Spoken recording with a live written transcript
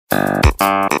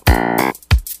Hi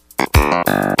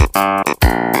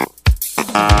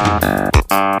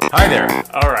there.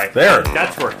 All right. There.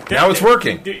 That's working. Now it's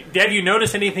working. Have you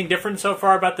noticed anything different so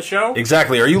far about the show?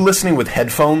 Exactly. Are you listening with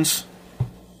headphones?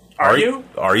 Are you?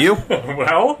 Are you?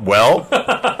 Well?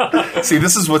 See,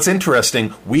 this is what's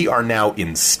interesting. We are now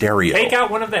in stereo. Take out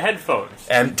one of the headphones.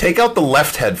 And take out the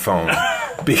left headphone,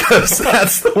 because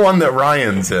that's the one that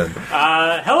Ryan's in.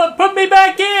 Hello, put me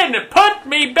back in! Put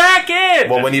me back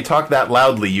in! Well, when you talk that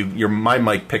loudly, my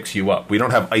mic picks you up. We don't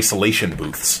have isolation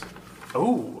booths.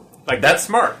 Ooh, that's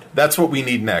smart. That's what we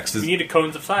need next. We need a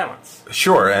cones of silence.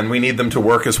 Sure, and we need them to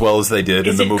work as well as they did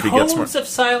in the movie Get Smart. Is it cones of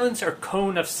silence or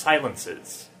cone of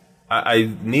silences?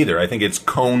 Neither. I think it's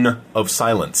cone of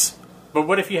silence. But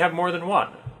what if you have more than one?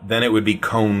 Then it would be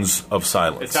cones of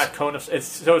silence. It's not cone of...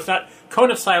 So it's not...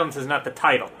 Cone of silence is not the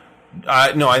title.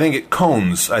 No, I think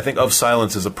cones. I think of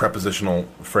silence is a prepositional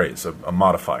phrase, a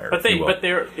modifier. But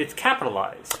it's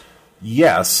capitalized.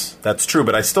 Yes, that's true,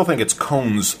 but I still think it's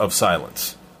cones of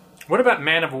silence. What about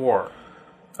man of war?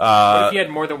 What if you had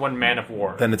more than one man of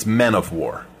war? Then it's men of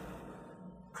war.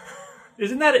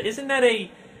 Isn't that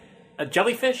a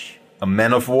jellyfish? A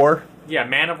men of war? Yeah,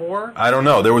 man of war? I don't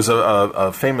know. There was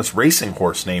a famous racing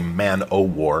horse named Man o'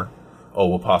 War.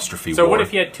 O''. So what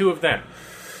if you had two of them?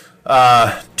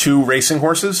 Two racing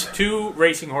horses? Two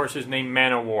racing horses named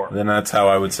Man of War. Then that's how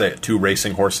I would say it. Two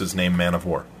racing horses named Man of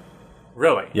War.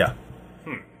 Really? Yeah.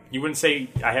 You wouldn't say,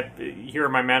 here are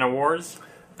my Man of Wars?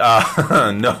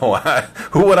 No.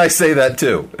 Who would I say that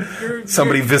to?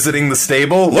 Somebody visiting the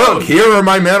stable? Look, here are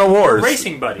my Man of Wars.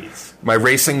 Racing buddies. My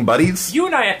racing buddies? You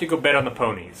and I have to go bet on the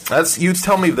ponies. You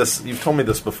tell me this. You've told me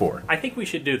this before. I think we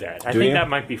should do that. I think that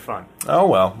might be fun. Oh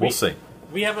well, we'll see.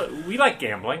 We like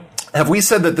gambling. Have we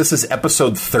said that this is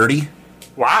episode 30?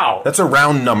 Wow, that's a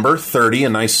round number. 30, a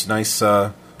nice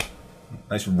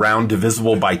round,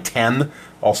 divisible by 10,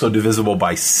 also divisible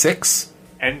by 6,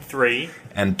 and 3,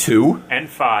 and 2, and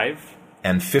 5,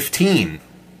 and 15.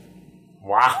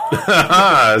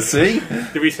 Wow. See?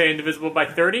 Did we say indivisible by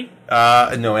 30?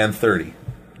 No, and 30.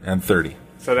 And 30.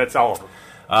 So that's all of them.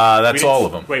 That's all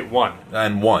of them. Wait, 1.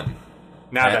 And 1.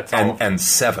 Now that's all of them. And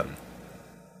 7.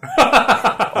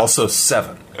 Also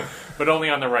 7. But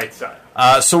only on the right side.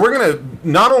 So we're going to...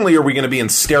 Not only are we going to be in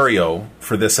stereo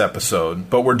for this episode,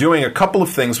 but we're doing a couple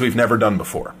of things we've never done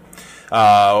before.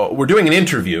 We're doing an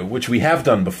interview, which we have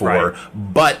done before,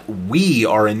 but we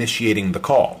are initiating the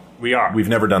call. We are. We've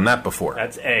never done that before.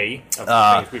 That's A of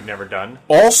the things we've never done.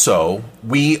 Also,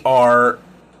 we are...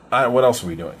 what else are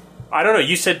we doing? I don't know.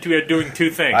 You said we are doing 2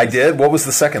 things. I did? What was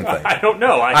the second thing? I don't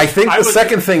know. I think the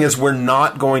second thing is we're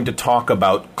not going to talk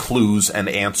about clues and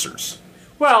answers.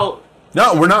 Well...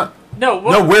 No, we're not. No,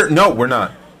 we're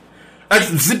not.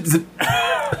 Zip, zip.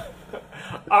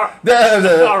 All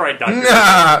right,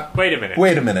 Doctor. Wait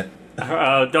a minute.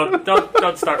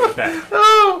 Don't start with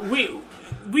that.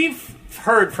 We've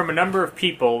heard from a number of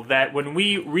people that when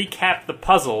we recap the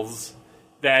puzzles,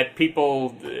 that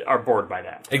people are bored by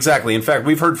that. Exactly. In fact,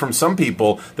 we've heard from some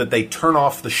people that they turn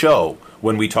off the show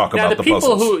when we talk about the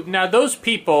puzzles. Now, those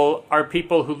people are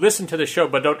people who listen to the show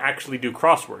but don't actually do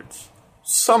crosswords.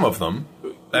 Some of them.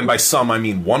 And by some, I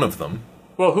mean one of them.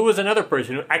 Well, who is another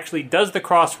person who actually does the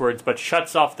crosswords but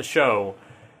shuts off the show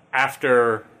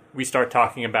after we start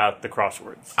talking about the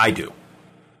crosswords? I do.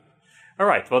 All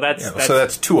right. Well, so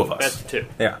that's 2 of us. That's 2.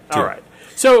 Yeah. 2. All right.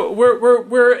 So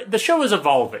we're the show is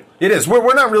evolving. It is.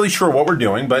 We're not really sure what we're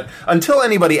doing, but until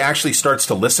anybody actually starts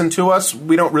to listen to us,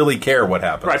 we don't really care what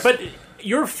happens. Right. But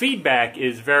your feedback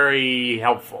is very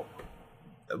helpful.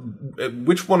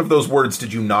 Which one of those words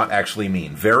did you not actually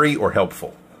mean? Very or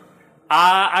helpful?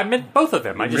 I meant both of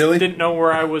them. I just didn't know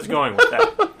where I was going with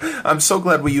that. I'm so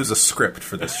glad we use a script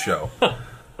for this show.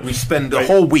 We spend a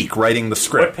whole week writing the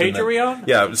script. What page are we on?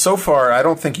 Yeah, so far, I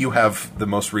don't think you have the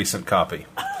most recent copy.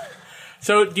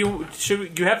 So, you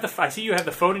have the... I see you have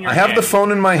the phone in your hand. I have the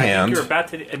phone in my hand. I think you're about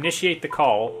to initiate the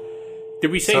call.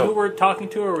 Did we say who we're talking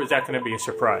to, or was that going to be a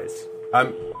surprise?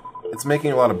 It's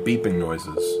making a lot of beeping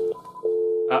noises.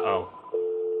 Uh-oh.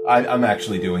 I'm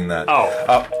actually doing that.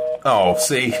 Oh.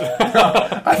 See?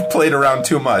 I've played around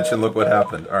too much, and look what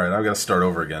happened. All right, I've got to start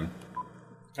over again.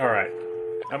 All right.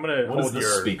 I'm going to hold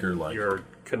speaker like? Your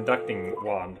conducting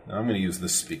wand. I'm going to use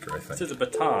this speaker, I think. This is a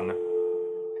baton.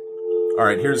 All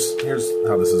right, here's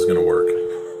how this is going to work.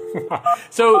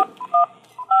 So,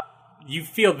 you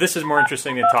feel this is more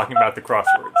interesting than talking about the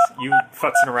crosswords. You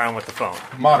futzing around with the phone.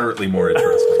 Moderately more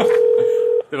interesting.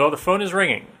 Well, the phone is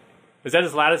ringing. Is that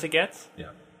as loud as it gets? Yeah.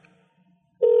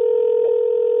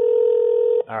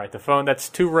 All right, the phone, that's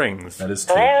 2 rings. That is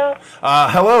 2. Hello?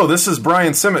 Hello, this is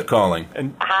Brian Simmet calling.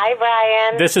 Hi,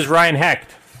 Brian. This is Ryan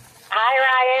Hecht. Hi,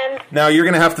 Hi, Ryan. Now, you're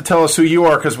going to have to tell us who you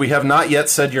are, because we have not yet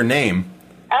said your name.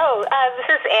 Oh, this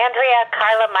is Andrea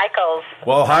Carla Michaels.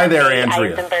 Well, hi there,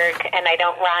 Andrea. Eisenberg, and I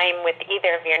don't rhyme with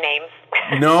either of your names.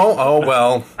 No? Oh,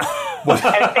 well. I was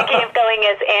thinking of going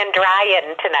as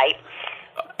Andrian tonight.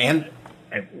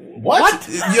 What?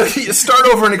 You start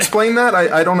over and explain that?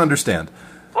 I don't understand.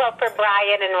 Well, for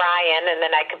Brian and Ryan, and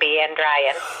then I could be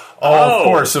Andrian.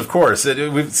 Oh, of course.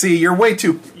 See, you're way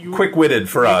too quick-witted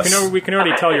for us. We can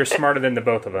already tell you're smarter than the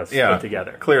both of us put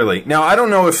together. Clearly. Now, I don't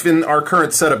know if in our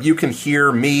current setup you can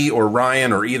hear me or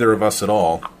Ryan or either of us at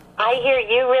all. I hear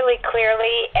you really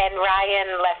clearly, and Ryan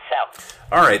less so.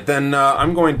 All right, then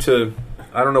I'm going to...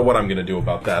 I don't know what I'm going to do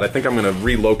about that. I think I'm going to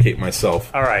relocate myself.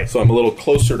 All right. So I'm a little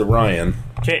closer to Ryan.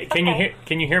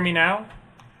 Can you hear me now?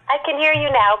 I can hear you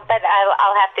now, but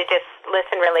I'll have to just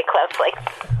listen really closely.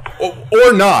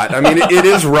 Or not. I mean, it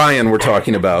is Ryan we're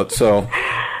talking about. So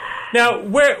now,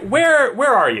 where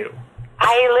are you?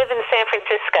 I live in San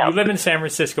Francisco. You live in San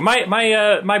Francisco.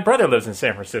 My brother lives in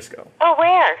San Francisco. Oh,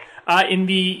 where? In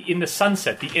the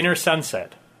Sunset, the inner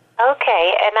Sunset.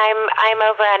 Okay, and I'm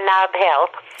over on Nob Hill.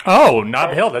 Oh,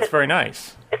 Nob Hill. That's very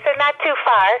nice. So not too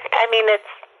far. I mean,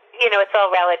 it's all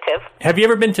relative. Have you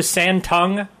ever been to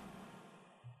Santung?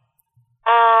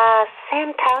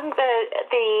 Santung, the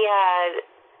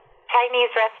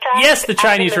Chinese restaurant? Yes, the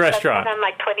Chinese restaurant. On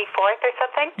like 24th or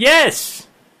something? Yes.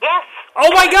 Yes. Oh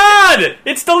my God!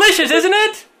 It's delicious, isn't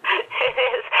it? It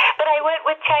is. But I went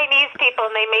with Chinese people,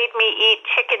 and they made me eat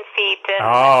chicken feet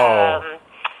and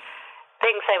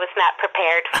things I was not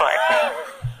prepared for.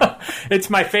 It's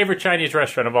my favorite Chinese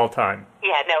restaurant of all time.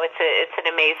 Yeah, no, it's an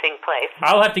amazing place.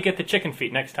 I'll have to get the chicken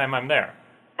feet next time I'm there.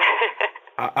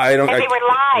 I don't. And they were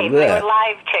live. They were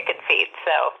live chicken feet.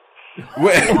 So.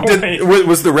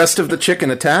 Was the rest of the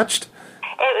chicken attached?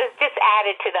 It was just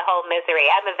added to the whole misery.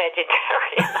 I'm a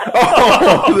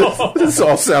vegetarian. This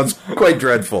all sounds quite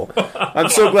dreadful. I'm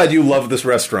so glad you love this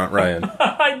restaurant, Ryan.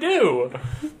 I do.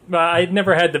 I'd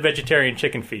never had the vegetarian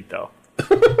chicken feet, though.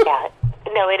 Yeah.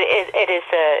 No,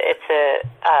 it's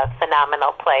a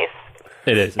phenomenal place.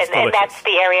 It is. And that's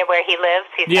the area where he lives?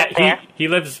 He's up there? He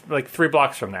lives like 3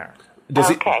 blocks from there.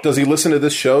 Does he listen to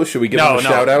this show? Should we give him a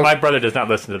shout out? My brother does not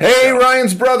listen to this show. Hey,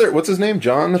 Ryan's brother. What's his name?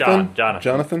 Jonathan?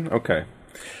 Jonathan. Okay.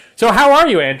 So how are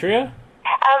you, Andrea?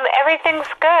 Everything's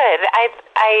good.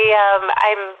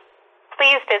 I'm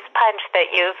pleased as punch that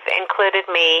you've included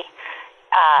me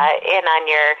in on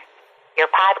your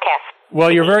podcast.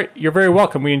 Well, you're very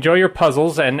welcome. We enjoy your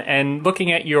puzzles, and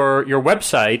looking at your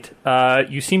website,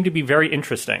 you seem to be very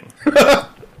interesting.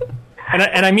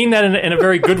 and I mean that in a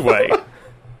very good way.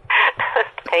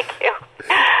 Thank you.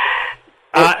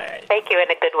 Thank you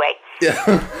in a good way.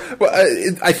 Yeah. Well,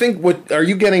 I think are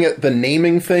you getting at the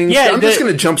naming things? Yeah, I'm just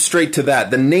going to jump straight to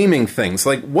that. The naming things.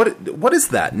 Like, what is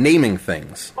that? Naming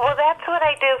things. Well, that's what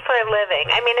I do for a living.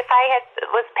 I mean, if I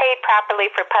was paid properly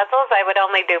for puzzles, I would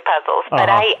only do puzzles. But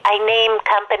I name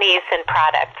companies and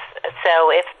products.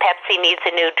 So if Pepsi needs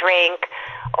a new drink,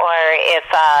 or if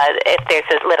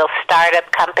there's a little startup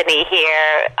company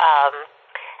here,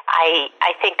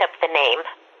 I think of the name.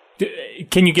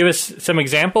 Can you give us some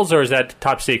examples, or is that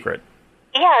top secret?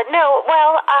 Yeah, no.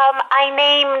 Well, I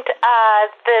named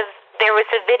there was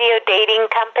a video dating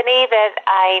company that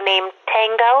I named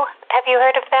Tango. Have you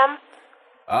heard of them?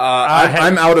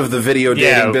 I'm out of the video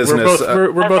dating business.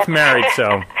 We're both married,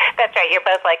 so. That's right. You're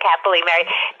both like happily married.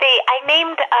 I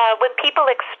named when People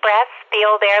Express, the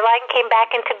old airline, came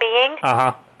back into being.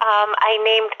 I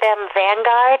named them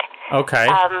Vanguard. Okay.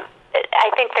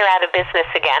 I think they're out of business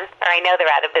again, or I know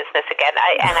they're out of business again,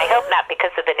 and I hope not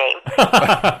because of the name.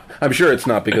 I'm sure it's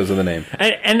not because of the name.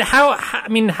 And how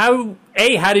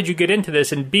did you get into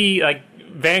this, and B, like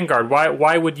Vanguard,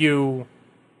 why would you?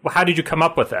 How did you come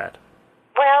up with that?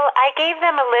 Well, I gave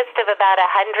them a list of about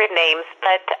 100 names,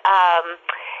 but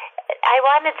I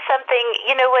wanted something.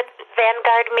 You know what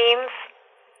Vanguard means?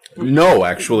 No,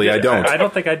 actually, I don't. I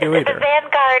don't think I do either. The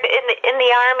Vanguard in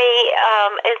the Army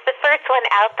is the first one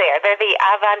out there. They're the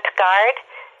avant-garde,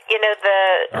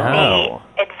 the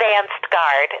advanced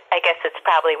guard. I guess it's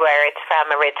probably where it's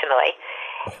from originally.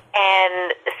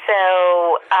 And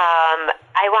so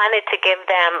I wanted to give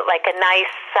them like a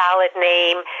nice, solid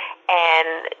name,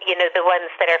 and the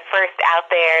ones that are first out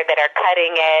there, that are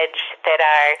cutting edge, that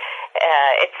are.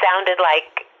 It sounded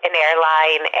like an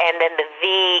airline, and then the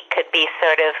V could be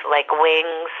sort of like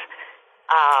wings.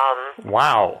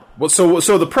 Wow. Well,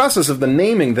 so the process of the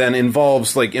naming then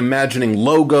involves like imagining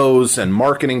logos and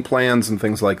marketing plans and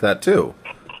things like that too.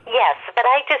 Yes, but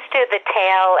I just do the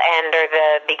tail end or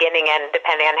the beginning end,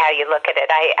 depending on how you look at it.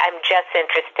 I'm just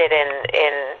interested in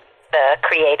the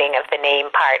creating of the name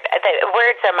part. The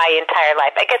words are my entire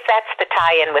life. I guess that's the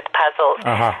tie-in with puzzles.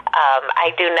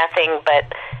 I do nothing but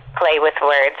play with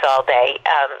words all day.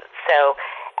 So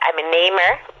I'm a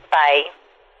namer by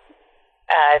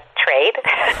trade.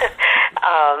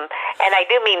 And I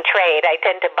do mean trade. I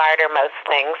tend to barter most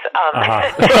things.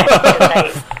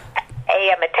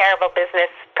 I'm a terrible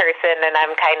business person, and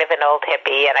I'm kind of an old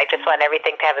hippie, and I just want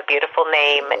everything to have a beautiful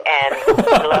name, and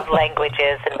I love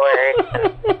languages and words.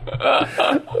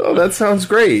 Oh, that sounds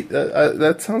great.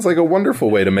 That sounds like a wonderful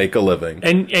way to make a living.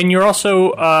 And you're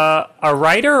also a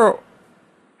writer?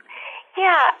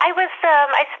 Yeah,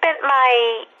 I spent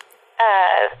my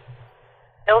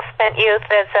ill-spent youth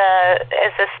as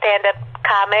a stand-up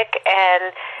comic,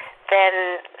 and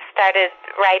then started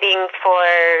writing for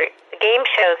game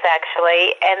shows,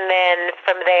 actually, and then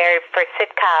from there for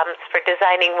sitcoms, for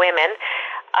designing women.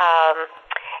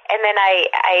 And then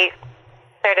I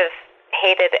sort of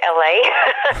hated LA,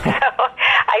 so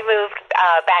I moved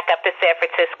back up to San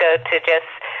Francisco to just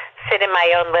sit in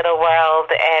my own little world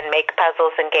and make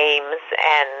puzzles and games,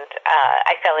 and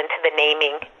I fell into the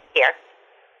naming here.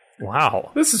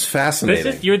 Wow. This is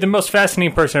fascinating. You're the most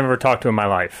fascinating person I've ever talked to in my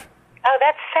life. Oh,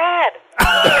 that's sad.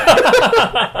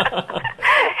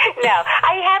 No,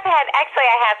 I have had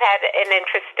an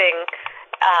interesting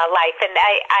life, and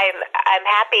I'm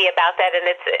happy about that, and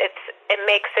it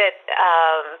makes it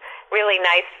really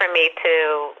nice for me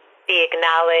to be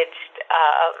acknowledged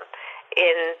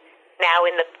in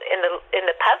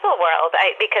the puzzle world.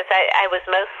 Because I was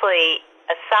mostly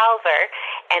a solver,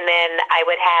 and then I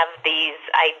would have these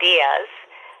ideas,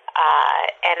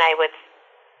 and I would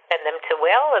send them to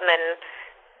Will, and then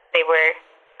they were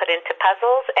put into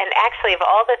puzzles. And actually, of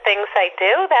all the things I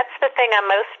do, that's the thing I'm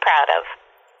most proud of.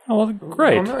 Oh, well,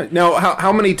 great. All right. Now,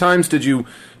 how many times did you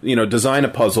design a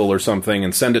puzzle or something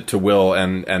and send it to Will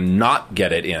and not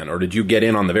get it in, or did you get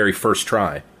in on the very first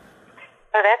try?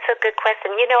 Oh, that's a good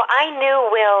question. I knew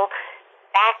Will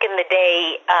back in the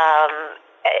day,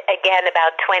 again,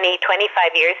 about 20,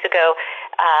 25 years ago.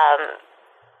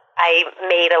 I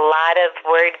made a lot of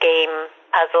word game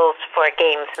puzzles for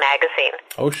Games Magazine.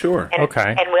 Oh, sure.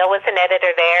 Okay. And Will was an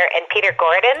editor there, and Peter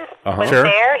Gordon was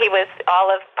there. He was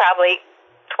all of probably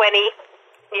 20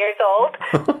 years old,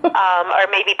 or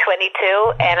maybe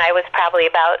 22, and I was probably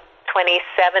about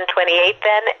 27, 28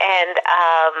 then, and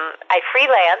I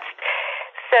freelanced.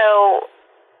 So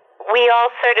we all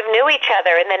sort of knew each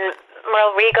other, and then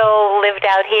Merle Rigo lived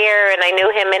out here, and I knew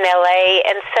him in L.A.,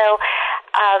 and so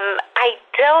I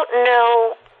don't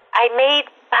know. I made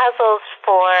puzzles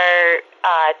for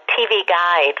TV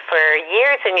Guide for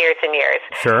years and years and years.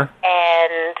 Sure.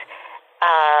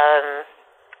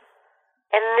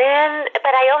 And then,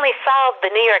 but I only solved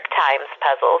the New York Times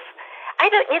puzzles.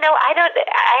 I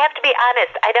have to be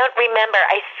honest, I don't remember.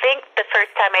 I think the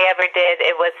first time I ever did,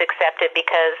 it was accepted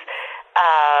because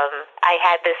I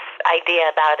had this idea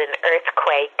about an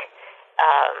earthquake,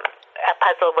 a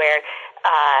puzzle where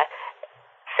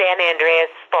San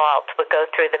Andreas Fault would go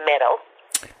through the middle.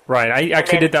 Right. I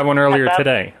actually did that one earlier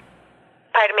today.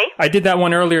 Pardon me? I did that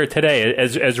one earlier today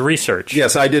as research.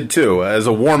 Yes, I did too, as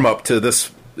a warm-up to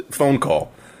this phone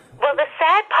call. Well, the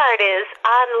sad part is,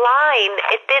 online,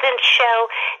 it didn't show.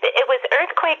 It was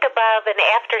earthquake above and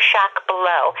aftershock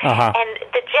below. And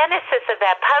the genesis of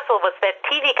that puzzle was that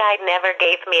TV Guide never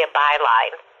gave me a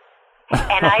byline.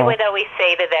 And I would always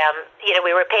say to them,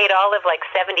 we were paid all of like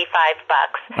 $75,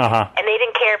 and they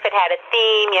didn't care if it had a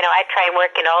theme. I'd try and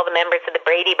work in all the members of the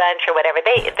Brady Bunch or whatever.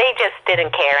 They just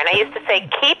didn't care. And I used to say,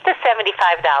 keep the $75,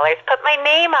 put my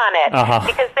name on it,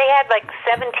 because they had like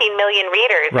 17 million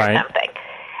readers or something.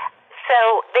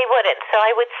 So they wouldn't. So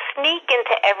I would sneak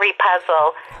into every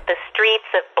puzzle the streets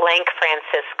of blank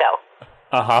Francisco.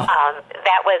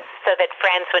 That was so that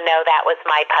friends would know that was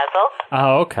my puzzle.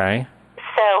 Oh, okay.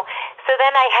 So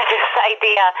then I had this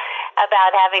idea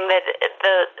about having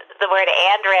the word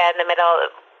Andrea in the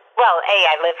middle. Well,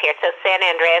 I live here, so San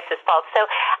Andreas is Fault. So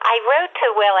I wrote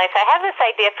to Will, and I said, I have this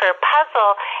idea for a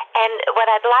puzzle, and what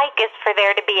I'd like is for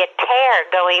there to be a tear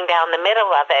going down the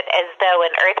middle of it, as though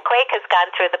an earthquake has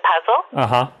gone through the puzzle.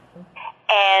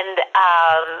 And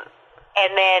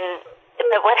then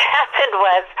what happened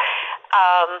was,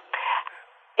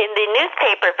 in the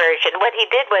newspaper version, what he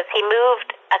did was he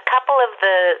moved a couple of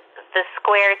the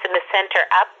squares in the center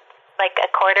up, like a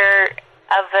quarter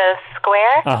of a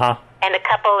square, and a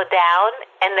couple down,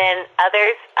 and then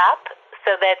others up,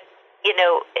 so that,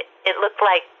 it looked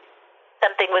like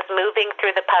something was moving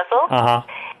through the puzzle.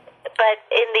 But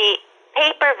in the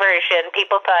paper version,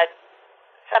 people thought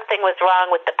something was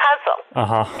wrong with the puzzle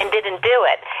and didn't do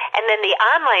it. And then the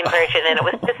online version, and it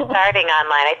was just starting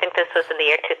online, I think this was in the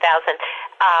year 2000,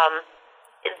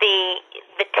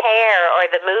 the tear or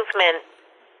the movement,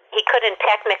 he couldn't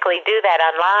technically do that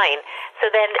online.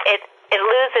 So then it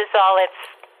loses all its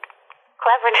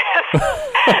cleverness.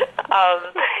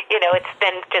 It's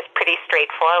been just pretty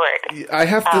straightforward. I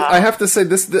have to say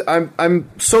this. I'm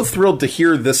so thrilled to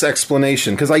hear this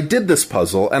explanation, because I did this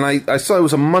puzzle and I saw it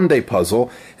was a Monday puzzle,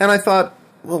 and I thought,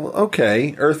 well,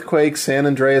 okay, earthquake, San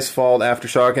Andreas Fault,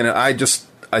 aftershock, and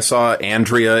I saw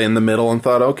Andrea in the middle and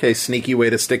thought, okay, sneaky way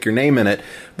to stick your name in it,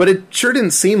 but it sure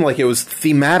didn't seem like it was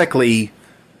thematically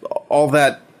all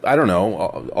that. I don't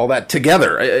know, all that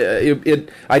together.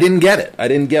 I didn't get it. I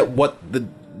didn't get what the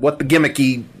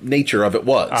gimmicky nature of it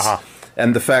was.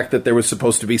 And the fact that there was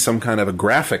supposed to be some kind of a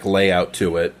graphic layout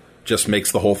to it just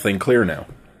makes the whole thing clear now.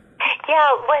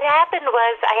 Yeah, what happened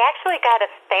was I actually got a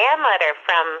spam letter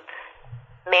from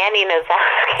Manny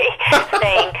Nozowski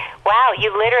saying, wow,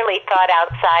 you literally thought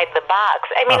outside the box.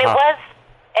 I mean, it was,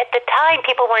 at the time,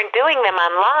 people weren't doing them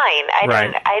online.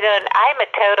 I'm a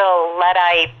total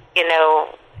Luddite,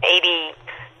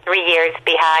 83 years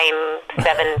behind,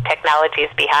 7 technologies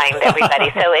behind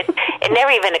everybody. So it never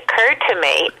even occurred to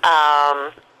me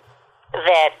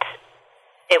that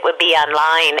it would be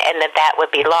online and that would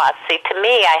be lost. See, to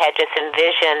me, I had just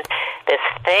envisioned this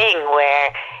thing where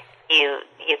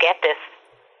you get this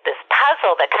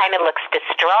puzzle that kind of looks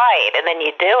destroyed, and then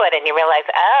you do it and you realize,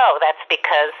 oh, that's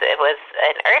because it was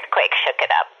an earthquake shook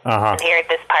it up. And here,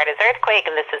 this part is earthquake,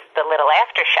 and this is the little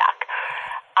aftershock.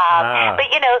 But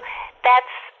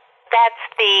that's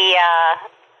the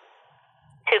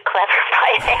too clever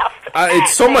by half.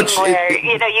 It's so much. Where,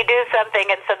 you do something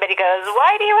and somebody goes,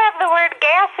 "Why do you have the word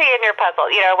gassy in your puzzle?"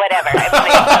 Whatever.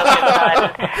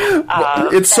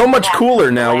 It's so much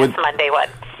cooler now with Monday one.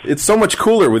 It's so much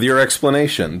cooler with your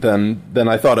explanation than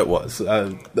I thought it was.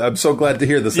 I'm so glad to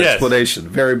hear this explanation.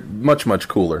 Very much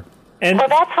cooler. And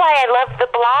that's why I love the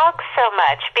blog so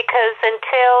much, because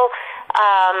until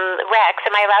Rex,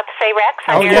 am I allowed to say Rex?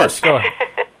 Yes, go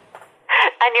ahead.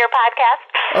 On your podcast?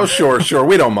 Oh, sure.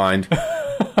 We don't mind.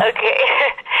 Okay.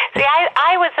 See,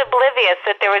 I was oblivious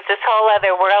that there was this whole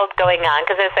other world going on,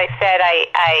 because as I said,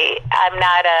 I'm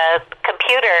not a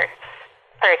computer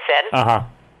person.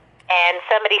 And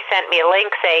somebody sent me a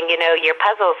link saying, your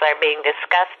puzzles are being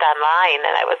discussed online.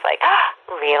 And I was like,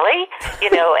 really?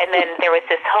 And then there was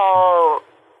this whole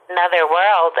another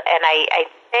world. And I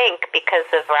think because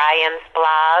of Ryan's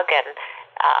blog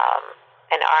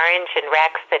and Orange and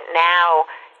Rex, that now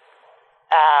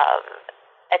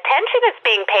attention is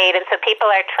being paid. And so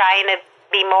people are trying to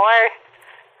be more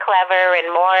clever and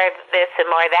more this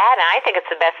and more that. And I think it's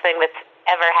the best thing that's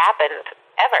ever happened,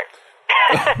 ever.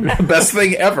 Best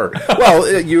thing ever. Well,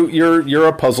 you're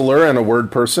a puzzler and a word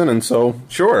person, and so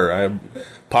sure,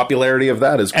 popularity of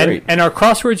that is great. And are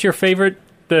crosswords your favorite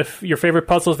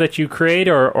puzzles that you create,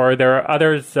 or are there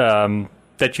others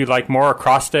that you like more?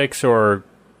 Acrostics or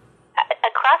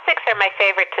acrostics are my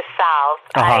favorite to solve.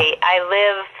 I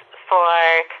live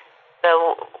for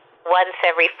the once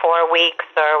every 4 weeks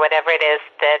or whatever it is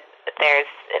that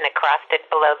there's an acrostic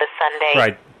below the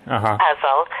Sunday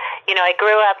puzzle. I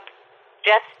grew up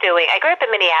in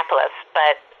Minneapolis,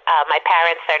 but my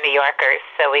parents are New Yorkers,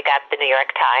 so we got the New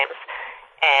York Times.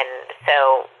 And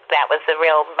so that was a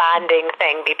real bonding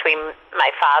thing between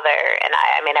my father and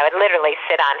I. I mean, I would literally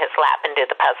sit on his lap and do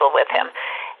the puzzle with him.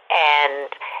 And,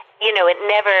 it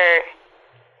never,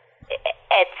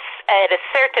 at a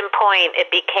certain point, it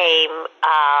became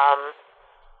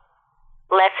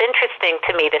less interesting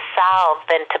to me to solve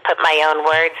than to put my own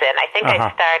words in. I think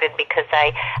I started because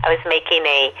I was making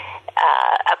a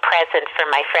present for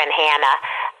my friend Hannah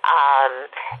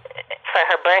for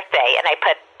her birthday, and I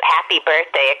put happy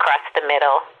birthday across the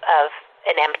middle of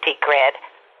an empty grid,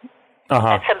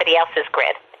 somebody else's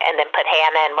grid, and then put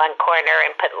Hannah in one corner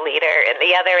and put leader in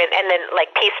the other, and then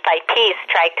like piece by piece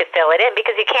tried to fill it in,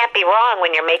 because you can't be wrong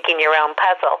when you're making your own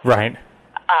puzzle. Right.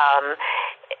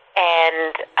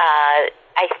 And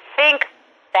I think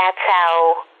that's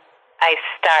how I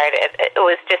started. It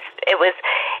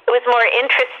was more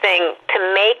interesting to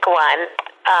make one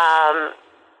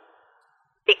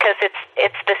because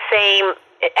it's the same.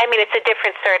 I mean, it's a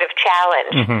different sort of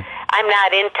challenge. I'm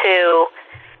not into.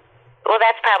 Well,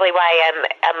 that's probably why I'm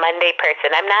a Monday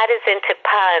person. I'm not as into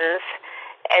puns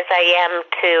as I am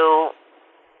to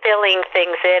filling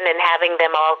things in and having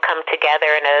them all come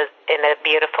together in a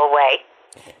beautiful way.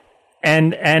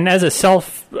 And as a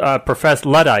self-professed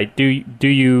Luddite, do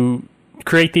you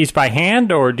create these by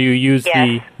hand, or do you use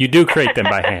you do create them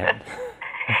by hand?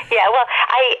 Yeah, well,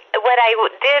 what I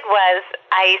did was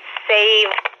I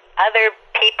saved other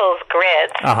people's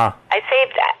grids. I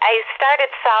started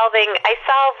solving. I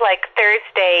solved like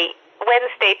Wednesday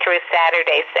through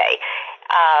Saturday, say,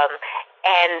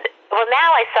 and well,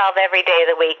 now I solve every day of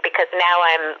the week because now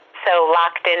I'm so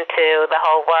locked into the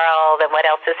whole world and what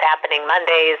else is happening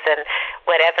Mondays and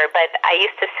whatever. But I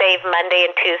used to save Monday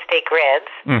and Tuesday grids.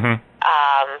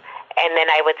 And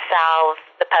then I would solve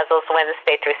the puzzles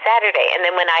Wednesday through Saturday. And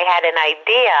then when I had an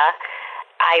idea,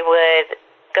 I would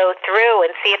go through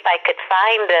and see if I could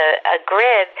find a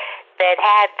grid that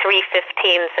had 3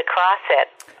 15s across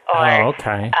it. Or,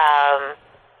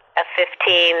 a 15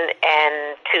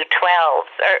 and 2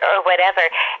 12s or whatever.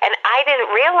 And I didn't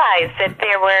realize that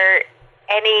there were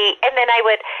any, and then I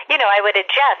would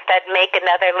adjust. I'd make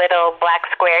another little black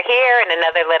square here and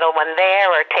another little one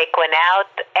there, or take one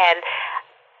out. And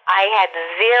I had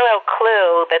zero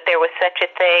clue that there was such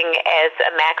a thing as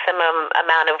a maximum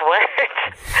amount of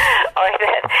words or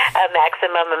that a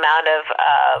maximum amount of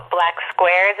black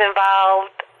squares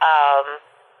involved.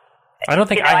 I don't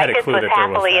think I had a clue that there was that. I just was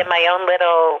happily in my own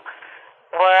little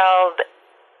world,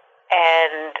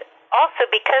 and also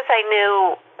because I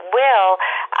knew Will,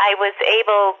 I was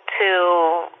able to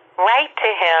write to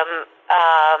him.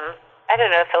 I don't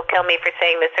know if he'll kill me for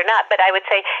saying this or not, but I would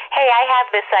say, hey, I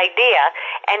have this idea.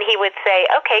 And he would say,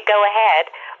 okay, go ahead.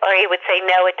 Or he would say,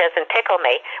 no, it doesn't tickle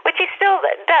me, which he still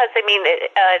does. I mean,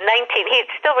 he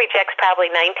still rejects probably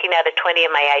 19 out of 20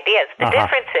 of my ideas. The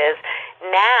difference is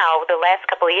now, the last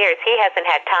couple of years, he hasn't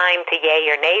had time to yay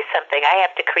or nay something. I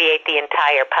have to create the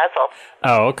entire puzzle.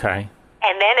 Oh, okay.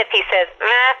 And then if he says,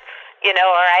 or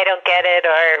I don't get it,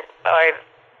 or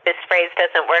this phrase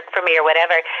doesn't work for me or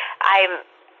whatever, I'm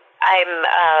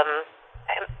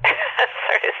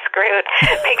sort of screwed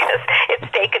because it's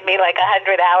taken me like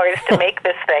 100 hours to make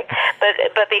this thing.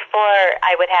 But before,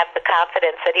 I would have the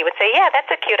confidence that he would say, yeah, that's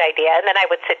a cute idea, and then I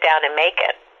would sit down and make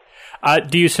it.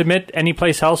 Do you submit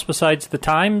anyplace else besides the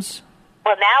Times?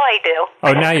 Well, now I do.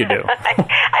 Oh, now you do.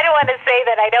 I don't want to say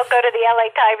that I don't go to the LA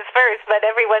Times first, but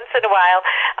every once in a while,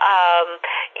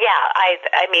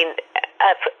 I mean,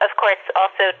 of course,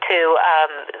 also to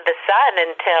the Sun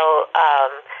until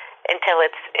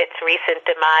its recent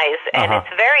demise. And it's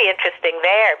very interesting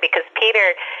there because,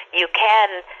 Peter, you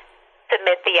can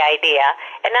submit the idea,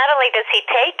 and not only does he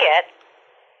take it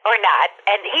or not,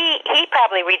 and he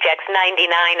probably rejects 99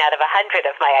 out of 100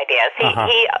 of my ideas.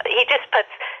 He just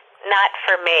puts not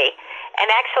for me. And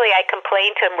actually, I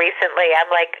complained to him recently.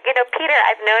 I'm like, Peter,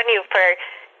 I've known you for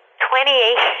 28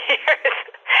 years,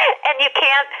 and you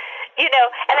can't,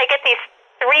 and I get these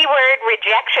 3-word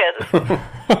rejections.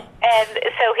 And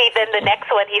so then the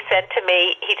next one he sent to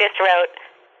me, he just wrote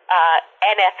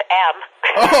NFM.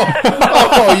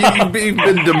 You've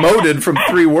been demoted from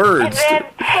 3 words.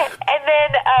 And then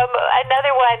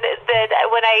another one that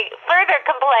when I further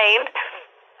complained,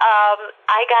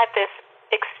 I got this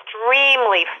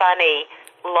extremely funny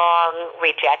long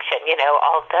rejection.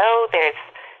 Although there's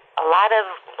a lot of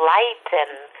light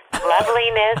and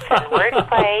loveliness and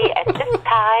wordplay, at this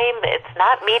time it's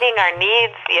not meeting our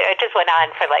needs. It just went on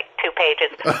for like 2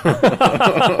 pages.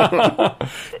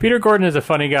 Peter Gordon is a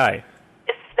funny guy.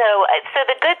 So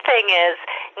the good thing is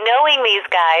knowing these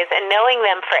guys and knowing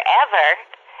them forever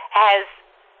has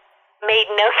made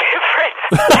no difference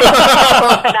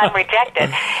when I'm rejected.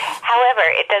 However,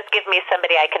 it does give me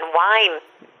somebody I can whine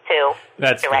to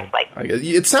directly.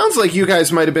 It sounds like you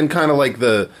guys might have been kind of like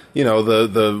the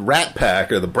Rat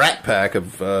Pack or the Brat Pack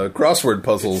of crossword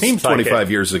puzzles 25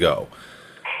 years ago.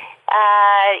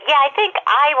 Yeah, I think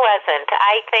I wasn't.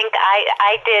 I think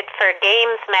I did for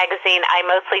Games Magazine, I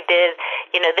mostly did,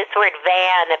 this word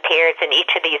van appears in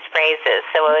each of these phrases.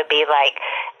 So it would be like,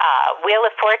 Wheel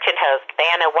of Fortune host,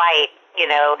 Vanna White,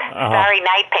 Starry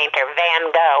Night Painter,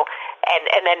 Van Gogh.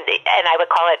 And I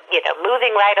would call it,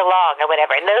 moving right along or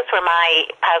whatever. And those were my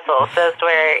puzzles. Those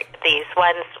were these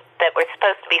ones that were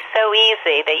supposed to be so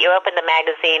easy that you open the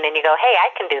magazine and you go, hey, I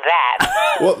can do that.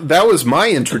 Well, that was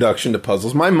my introduction to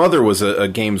puzzles. My mother was a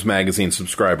Games Magazine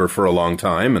subscriber for a long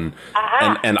time, and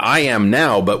I am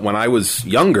now. But when I was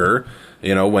younger,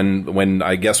 when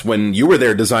I guess when you were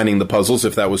there designing the puzzles,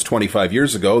 if that was 25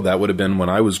 years ago, that would have been when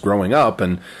I was growing up.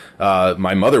 And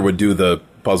my mother would do the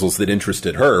puzzles that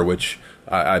interested her, which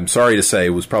I'm sorry to say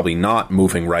was probably not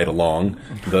moving right along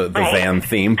the van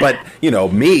theme. But,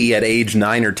 me at age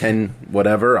 9 or 10,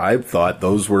 whatever, I thought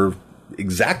those were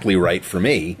exactly right for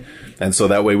me. And so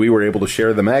that way we were able to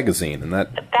share the magazine. And that's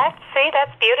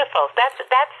beautiful.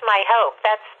 That's my hope.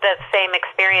 That's the same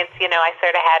experience, I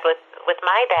sort of had with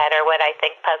my dad, or what I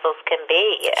think puzzles can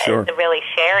be. Sure. Really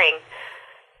sharing.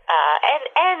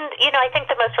 And I think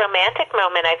the most romantic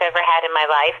moment I've ever had in my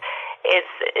life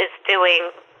is doing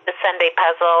the Sunday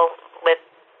puzzle with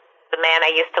the man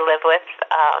I used to live with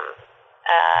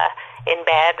in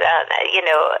bed.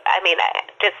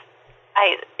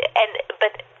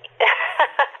 But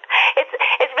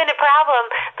it's been a problem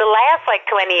the last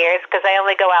 20 years because I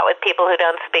only go out with people who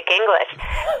don't speak English.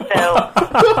 So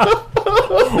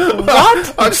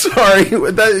what? I'm sorry,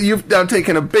 you've now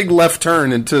taken a big left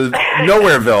turn into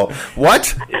Nowhereville.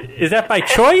 What? Is that by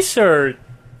choice or?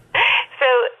 So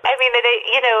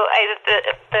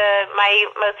my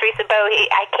most recent beau,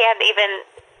 I can't even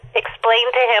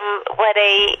explain to him what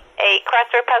a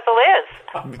crossword puzzle is.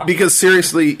 Because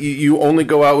seriously, you only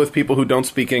go out with people who don't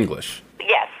speak English.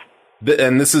 Yes.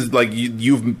 And this is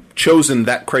you've chosen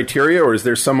that criteria, or is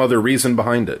there some other reason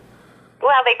behind it?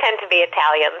 Well, they tend to be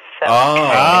Italians. So.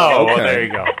 Oh, okay. Well, there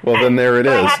you go. Well, then there it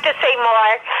is. I have to say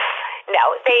more. No,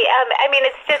 they.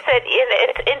 It's just that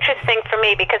it's interesting for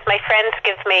me because my friends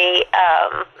give me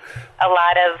a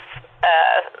lot of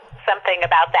something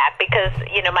about that because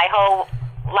my whole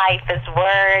life is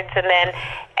words, and then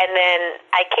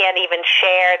I can't even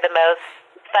share the most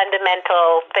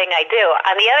fundamental thing I do.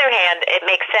 On the other hand, it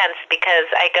makes sense because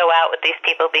I go out with these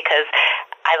people because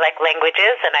I like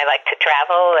languages and I like to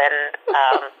travel,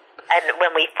 and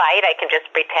when we fight, I can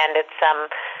just pretend it's some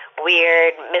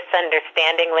weird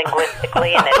misunderstanding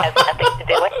linguistically, and it has nothing to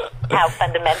do with how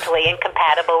fundamentally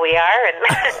incompatible we are. And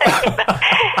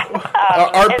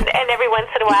and every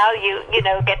once in a while, you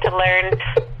get to learn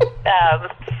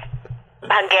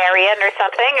Hungarian or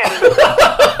something.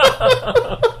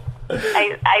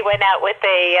 And I went out with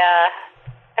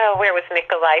where was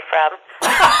Nikolai from?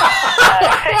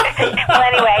 Well,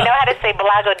 anyway, I know how to say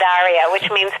Blagodaria,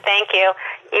 which means thank you,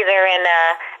 either in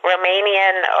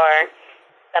Romanian or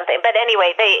something. But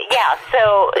anyway,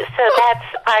 so that's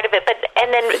part of it.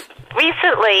 And then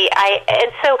recently,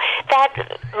 so that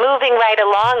moving right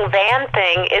along van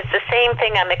thing is the same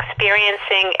thing I'm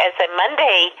experiencing as a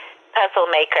Monday puzzle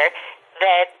maker,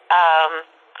 that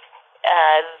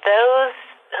those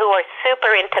who are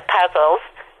super into puzzles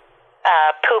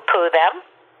poo-poo them,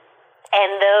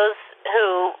 and those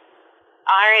who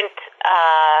aren't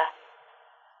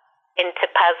into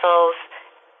puzzles,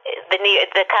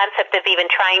 the concept of even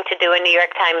trying to do a New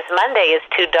York Times Monday is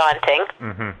too daunting.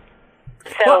 Mm-hmm.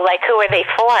 So, who are they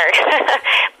for?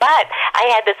 But I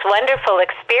had this wonderful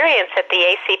experience at the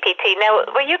ACPT. Now,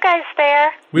 were you guys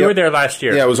there? We were there last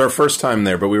year. Yeah, it was our first time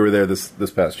there, but we were there this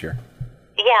past year.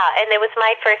 Yeah, and it was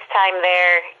my first time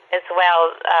there as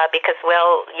well because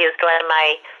Will used one of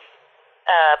my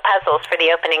puzzles for the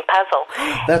opening puzzle.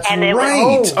 That's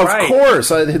right. Of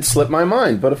course. It had slipped my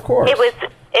mind, but of course. It was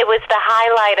the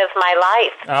highlight of my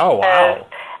life. Oh, wow.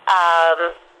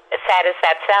 As sad as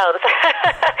that sounds.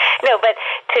 No, but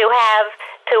to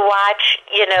watch,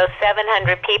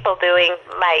 700 people doing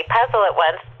my puzzle at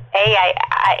once,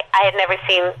 I had never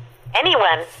seen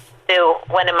anyone do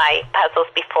one of my puzzles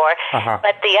before. Uh-huh.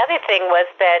 But the other thing was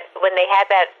that when they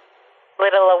had that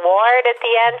little award at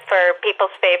the end for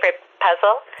people's favorite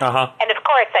puzzle, uh-huh. And of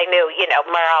course I knew,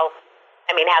 Merle,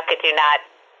 how could you not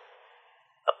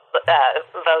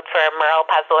vote for a Merle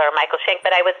puzzle or a Michael Schenk?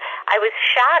 But I was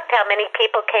shocked how many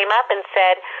people came up and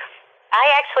said, I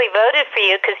actually voted for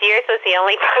you because yours was the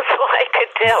only puzzle I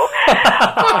could do.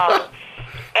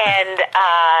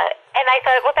 And I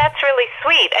thought, well, that's really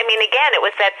sweet. Again, it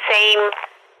was that same.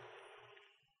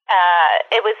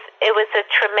 It was a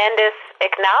tremendous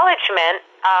acknowledgement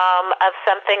of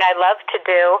something I love to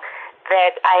do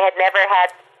that I had never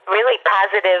had really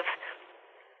positive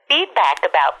feedback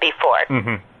about before.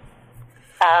 Mm-hmm.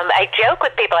 I joke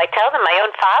with people. I tell them my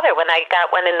own father, when I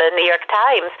got one in the New York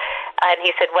Times, and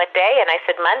he said, what day? And I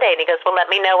said, Monday. And he goes, well, let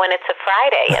me know when it's a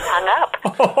Friday, and hung up.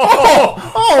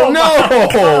 No!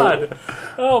 God.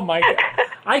 Oh, my God.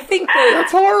 I think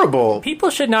that's horrible. People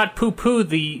should not poo-poo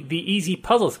the easy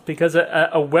puzzles, because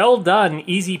a well-done,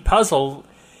 easy puzzle,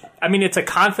 it's a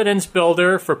confidence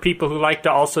builder for people who like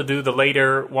to also do the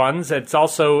later ones. It's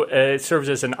also, it serves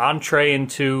as an entree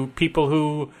into people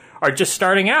who are just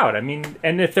starting out.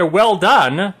 And if they're well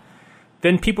done,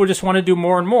 then people just want to do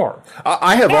more and more.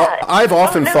 I've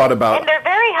often thought about, and they're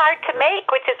very hard to make,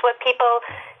 which is what people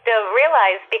don't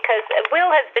realize, because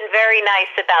Will has been very nice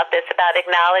about this, about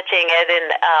acknowledging it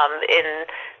in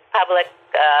public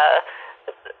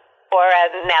fora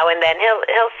now and then.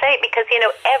 He'll say, because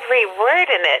every word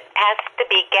in it has to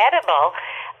be gettable.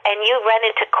 And you run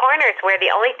into corners where the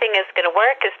only thing is going to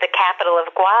work is the capital of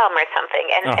Guam or something,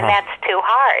 and that's too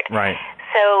hard. Right.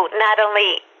 So not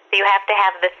only do you have to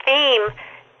have the theme,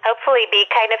 hopefully be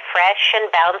kind of fresh and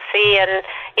bouncy and,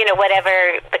 whatever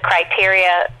the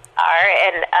criteria are,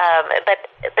 and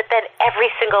but then every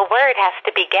single word has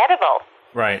to be gettable.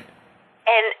 Right.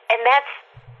 And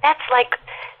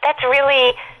that's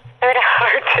really sort of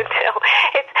hard to do.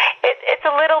 It's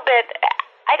a little bit.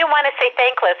 I don't want to say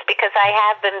thankless because I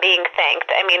have been being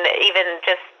thanked. I mean, even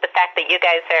just the fact that you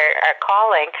guys are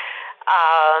calling.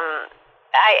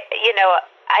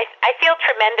 I feel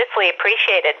tremendously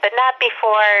appreciated, but not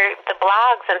before the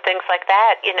blogs and things like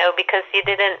that, because you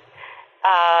didn't,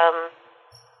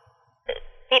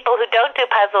 people who don't do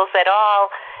puzzles at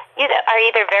all, are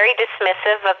either very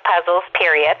dismissive of puzzles,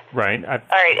 period. Right. I've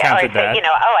or counted say, that.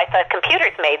 I thought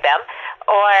computers made them,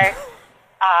 or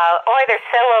they're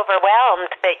so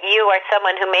overwhelmed that you are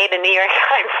someone who made a New York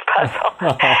Times puzzle,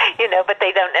 but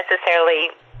they don't necessarily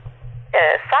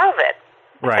solve it.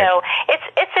 Right. So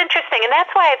it's interesting, and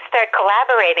that's why I've started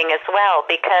collaborating as well,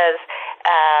 because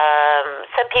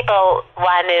some people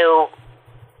want to,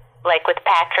 like with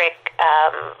Patrick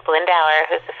Lindauer,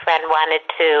 who's a friend, wanted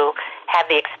to have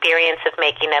the experience of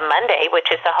making a Monday, which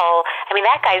is that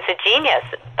guy's a genius,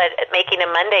 but making a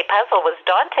Monday puzzle was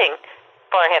daunting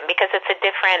for him because it's a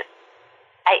different,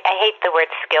 I hate the word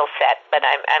skill set, but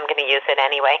I'm going to use it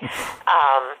anyway.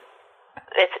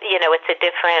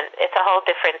 It's a whole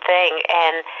different thing,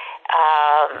 and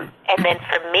then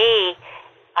for me,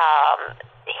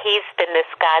 he's been this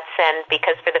godsend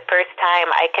because for the first time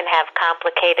I can have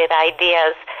complicated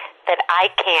ideas that I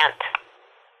can't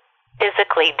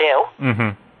physically do,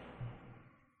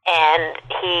 and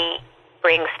he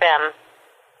brings them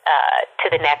to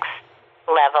the next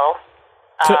level.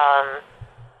 So,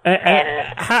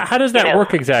 and how does that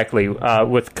work exactly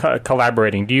with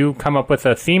collaborating? Do you come up with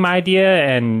a theme idea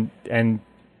and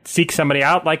seek somebody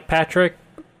out like Patrick?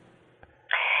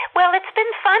 Well, it's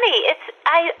been funny.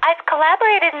 I've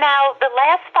collaborated now. The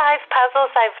last 5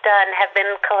 puzzles I've done have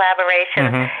been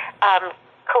collaborations,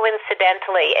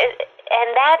 coincidentally, and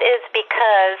that is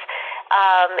because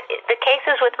the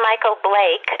cases with Michael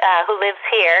Blake, who lives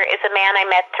here, is a man I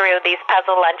met through these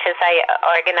puzzle lunches I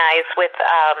organize with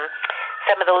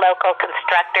some of the local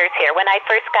constructors here. When I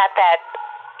first got that,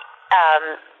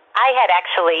 I had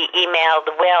actually emailed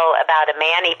Will about a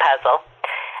Manny puzzle,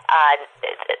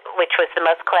 which was the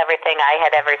most clever thing I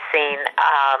had ever seen.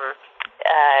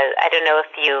 I don't know if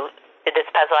you did this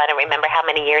puzzle. I don't remember how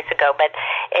many years ago, but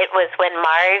it was when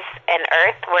Mars and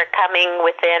Earth were coming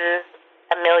within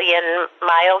 1 million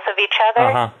miles of each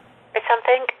other. Or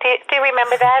something. Do you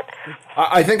remember that?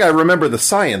 I think I remember the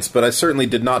science, but I certainly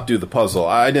did not do the puzzle.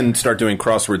 I didn't start doing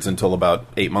crosswords until about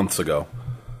 8 months ago.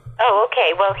 Oh,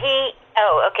 okay. Well, okay.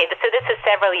 So this is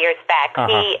several years back.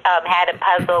 He had a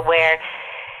puzzle where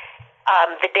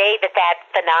the day that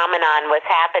phenomenon was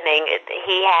happening,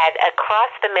 he had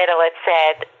across the middle, it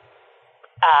said,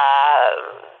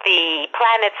 the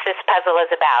planets this puzzle is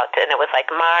about, and it was like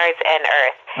Mars and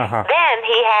Earth. Then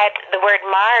he had the word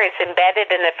Mars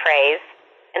embedded in the phrase,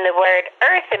 and the word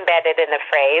Earth embedded in the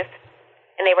phrase,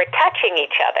 and they were touching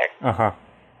each other.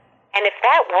 And if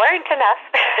that weren't enough,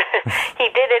 he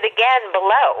did it again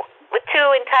below with 2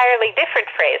 entirely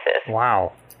different phrases.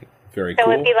 Wow. Very cool.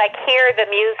 So it'd be like hear the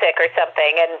music or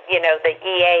something, and the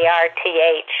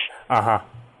EARTH.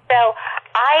 So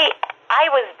I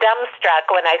was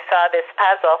dumbstruck when I saw this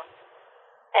puzzle,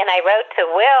 and I wrote to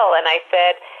Will, and I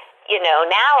said,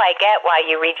 now I get why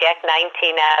you reject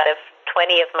 19 out of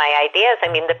 20 of my ideas. I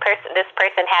mean, this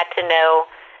person had to know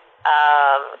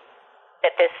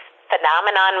that this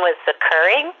phenomenon was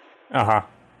occurring.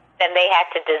 Then they had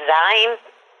to design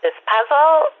this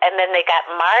puzzle, and then they got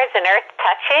Mars and Earth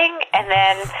touching, and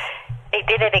then they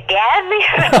did it again.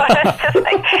 It's just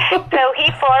like, so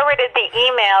he forwarded the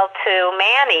email to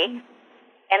Manny.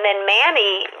 And then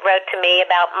Manny wrote to me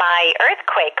about my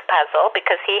earthquake puzzle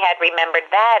because he had remembered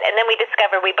that. And then we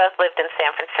discovered we both lived in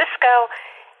San Francisco.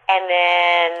 And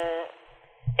then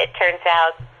it turns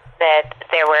out that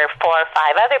there were 4 or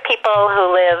 5 other people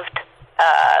who lived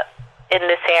in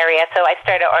this area. So I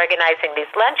started organizing these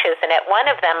lunches. And at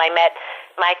one of them I met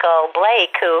Michael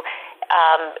Blake, who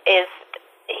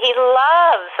he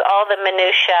loves all the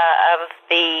minutia of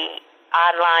the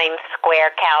online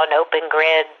square count, open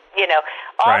grid,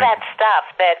 all that stuff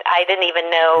that I didn't even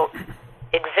know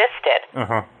existed.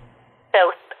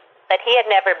 So, but he had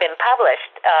never been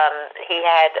published. He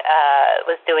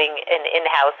was doing an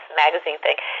in-house magazine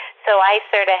thing. So I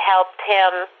sort of helped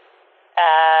him,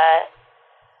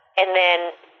 and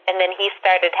then he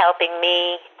started helping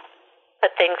me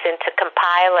put things into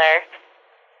compiler.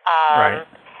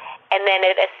 And then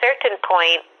at a certain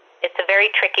point, it's a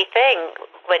very tricky thing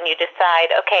when you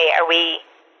decide, okay, are we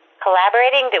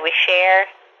collaborating? Do we share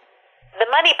the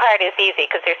money part is easy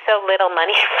because there's so little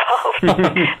money involved,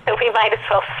 so we might as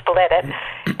well split it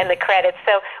in the credits.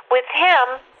 So with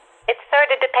him, it sort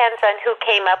of depends on who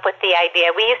came up with the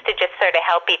idea. We used to just sort of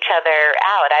help each other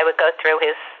out. I would go through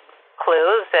his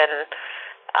clues and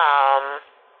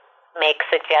make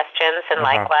suggestions, and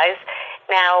likewise.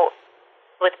 Now,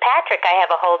 with Patrick, I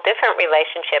have a whole different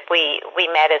relationship. We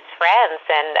met as friends,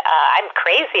 and I'm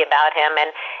crazy about him.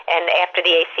 And after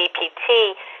the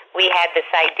ACPT, we had this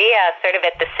idea sort of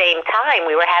at the same time.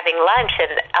 We were having lunch,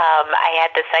 and I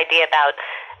had this idea about,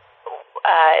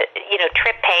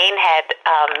 Trip Payne had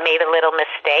made a little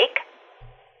mistake.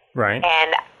 Right.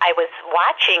 And I was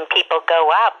watching people go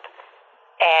up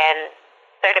and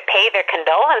sort of pay their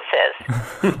condolences.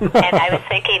 And I was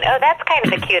thinking, that's kind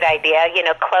of a cute idea,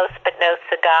 close but no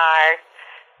cigar,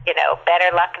 better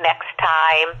luck next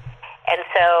time. And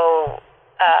so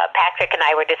Patrick and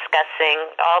I were discussing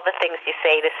all the things you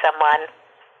say to someone.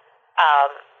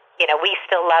 We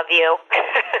still love you.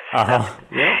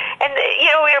 Yeah. And,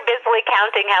 we were busily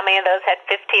counting how many of those had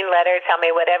 15 letters, how many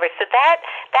whatever. So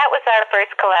that was our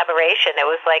first collaboration. It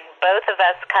was like both of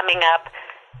us coming up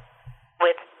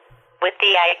with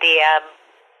the idea,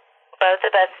 both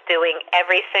of us doing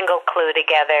every single clue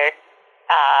together.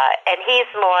 And he's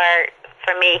more,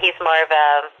 for me, he's more of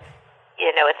a,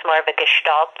 it's more of a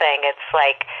gestalt thing. It's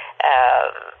like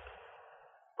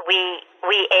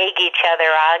we egg each other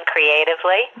on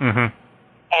creatively,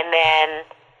 and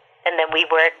then we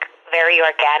work very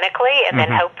organically, and then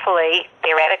hopefully,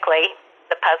 theoretically,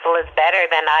 the puzzle is better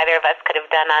than either of us could have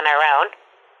done on our own.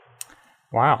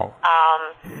 Wow.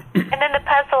 And then the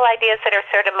puzzle ideas that are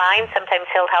sort of mine, sometimes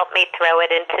he'll help me throw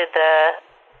it into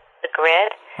the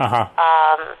grid,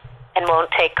 and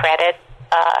won't take credit,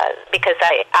 because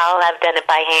I'll have done it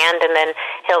by hand, and then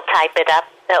he'll type it up.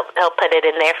 He'll put it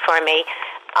in there for me,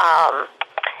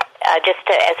 just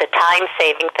as a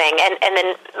time-saving thing. And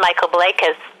then Michael Blake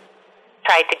has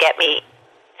tried to get me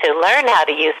to learn how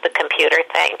to use the computer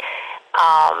thing.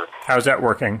 How's that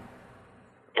working?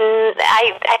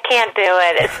 I can't do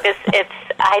it. It's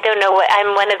I don't know what,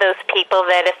 I'm one of those people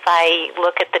that if I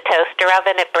look at the toaster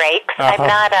oven, it breaks. I'm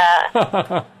not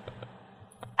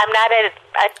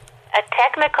a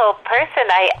technical person.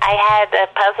 I had a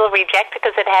puzzle rejected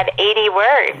because it had 80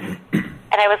 words.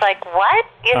 And I was like, what?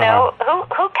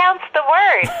 Who counts the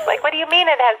words? Like, what do you mean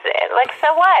it has, like,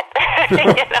 so what?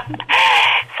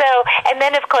 So, and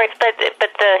then of course, but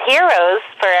the heroes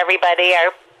for everybody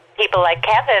are people like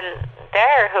Kevin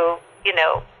there, who,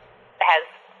 has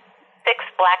 6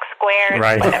 black squares,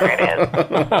 whatever it is.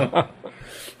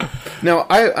 Now,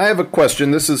 I have a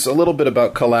question. This is a little bit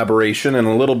about collaboration and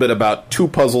a little bit about 2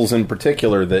 puzzles in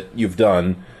particular that you've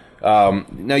done.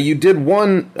 Now, you did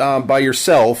one by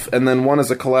yourself and then one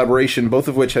as a collaboration, both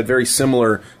of which had very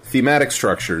similar thematic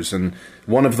structures. And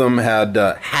one of them had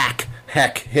hack,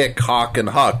 heck, hick, hawk, and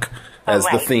huck as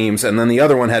the themes. And then the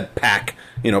other one had pack,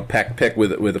 peck, pick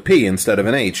with a P instead of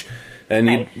an H.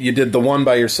 And you did the one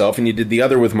by yourself, and you did the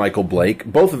other with Michael Blake.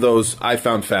 Both of those I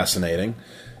found fascinating.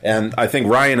 And I think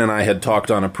Ryan and I had talked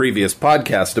on a previous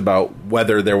podcast about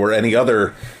whether there were any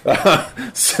other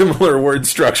similar word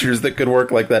structures that could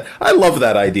work like that. I love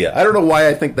that idea. I don't know why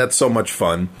I think that's so much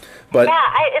fun, but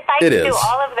if I could do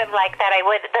all of them like that, I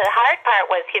would. The hard part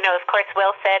was, of course,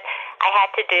 Will said I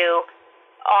had to do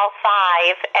all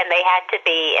 5, and they had to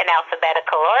be in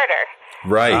alphabetical order.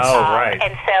 Right. Right.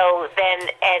 And so then,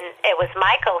 and it was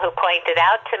Michael who pointed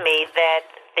out to me that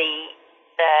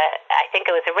I think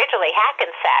it was originally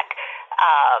Hackensack,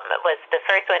 was the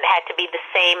first one. It had to be the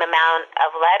same amount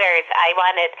of letters. I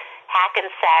wanted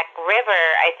Hackensack River,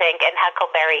 I think, and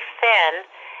Huckleberry Finn,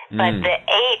 but the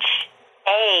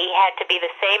H-A had to be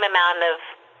the same amount of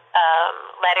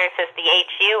letters as the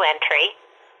H-U entry,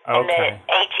 and the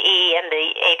H-E and the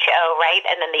H-O, right,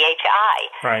 and then the H-I.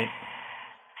 Right.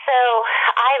 So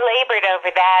I labored over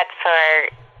that for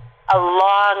a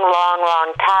long, long,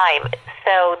 long time.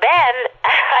 So then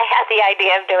I had the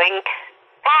idea of doing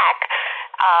pack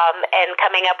and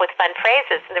coming up with fun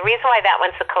phrases. And the reason why that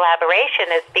one's a collaboration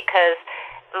is because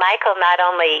Michael not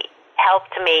only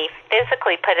helped me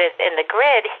physically put it in the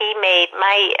grid, he made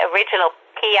my original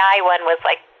PI one was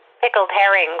like pickled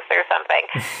herrings or something.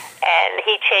 And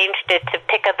he changed it to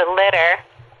pick of the litter.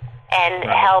 And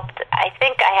helped, I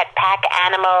think I had pack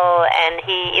animal, and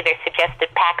he either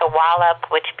suggested pack a wallop,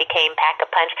 which became pack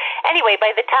a punch. Anyway,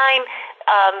 by the time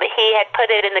he had put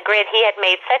it in the grid, he had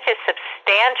made such a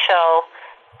substantial,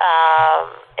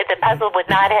 the puzzle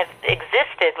would not have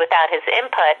existed without his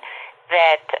input,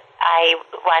 that I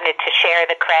wanted to share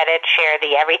the credit, share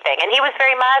the everything. And he was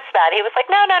very modest about it. He was like,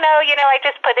 no, I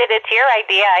just put it, it's your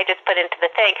idea, I just put it into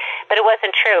the thing. But it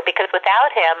wasn't true, because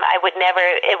without him, it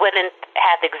wouldn't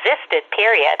have existed,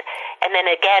 period. And then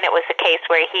again, it was a case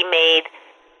where he made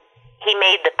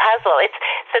the puzzle.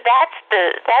 So that's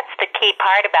the key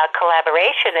part about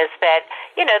collaboration, is that,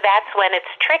 that's when it's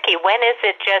tricky. When is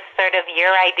it just sort of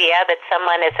your idea that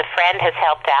someone as a friend has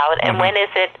helped out, and when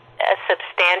is it a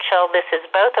substantial, this is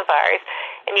both of ours?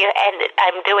 And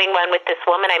I'm doing one with this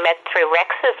woman I met through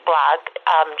Rex's blog,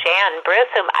 Jan Bruce,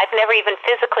 whom I've never even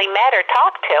physically met or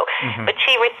talked to, but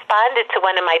she responded to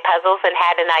one of my puzzles and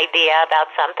had an idea about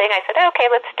something. I said, okay,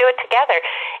 let's do it together.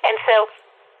 And so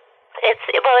as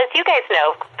you guys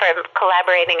know from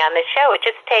collaborating on the show, it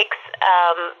just takes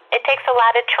a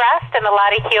lot of trust and a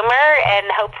lot of humor, and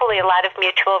hopefully a lot of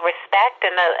mutual respect,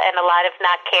 and a lot of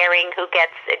not caring who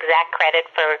gets exact credit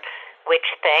for which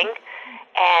thing.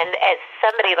 And as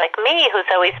somebody like me, who's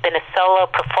always been a solo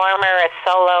performer, a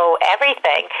solo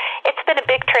everything, it's been a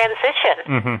big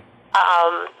transition.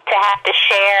 To have to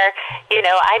share,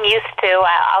 I'm used to,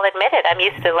 I'll admit it, I'm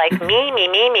used to like me.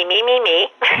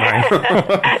 Right.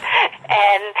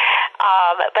 And,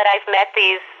 but I've met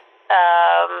these,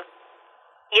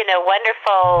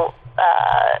 wonderful,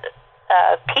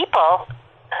 people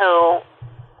who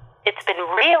it's been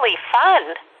really fun.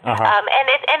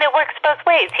 And it works both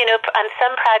ways. On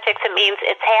some projects it means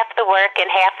it's half the work and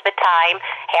half the time,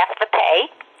 half the pay.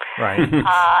 Right.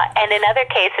 And in other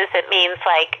cases, it means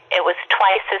like it was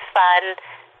twice as fun,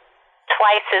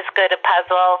 twice as good a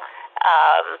puzzle,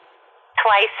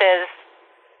 twice as,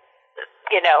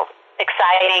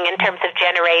 exciting in terms of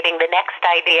generating the next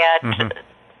idea,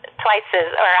 twice as,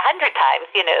 or 100 times,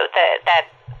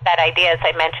 that idea, as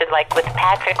I mentioned, like with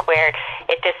Patrick, where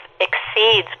it just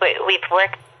exceeds. We've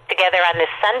worked together on this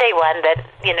Sunday one that,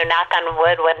 knock on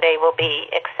wood, one day will be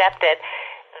accepted,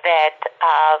 that,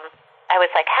 I was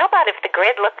like, how about if the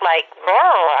grid looked like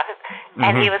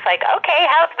and he was like, okay,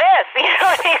 how's this?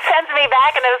 And he sends me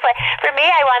back, and I was like, for me,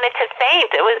 I wanted to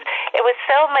faint. It was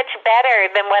so much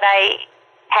better than what I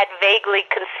had vaguely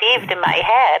conceived in my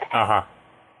head.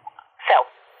 So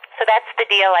that's the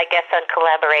deal, I guess, on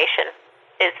collaboration,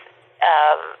 is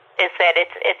that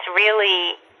it's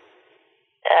really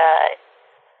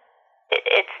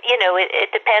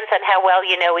it depends on how well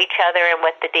you know each other and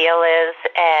what the deal is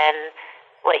and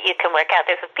what you can work out.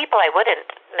 There's people I wouldn't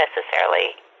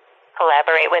necessarily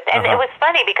collaborate with. And it was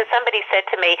funny because somebody said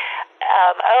to me,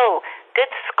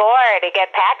 good score to get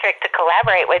Patrick to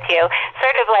collaborate with you,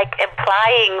 sort of like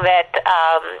implying that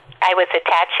I was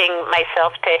attaching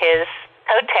myself to his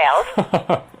coattails.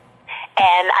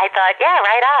 And I thought, yeah,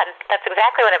 right on. That's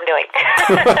exactly what I'm doing.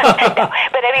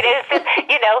 But I mean, it's just,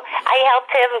 I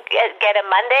helped him get a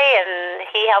Monday, and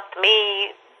he helped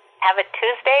me have a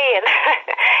Tuesday, and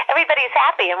everybody's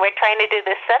happy, and we're trying to do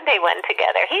this Sunday one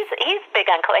together. He's big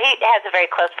on, he has a very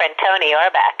close friend, Tony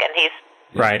Orbach, and he's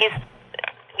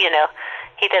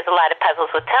he does a lot of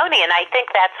puzzles with Tony, and I think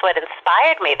that's what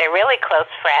inspired me. They're really close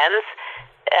friends.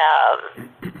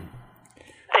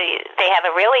 They have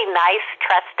a really nice,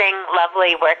 trusting,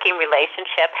 lovely working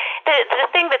relationship. The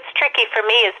thing that's tricky for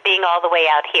me is being all the way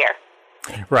out here.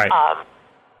 Right.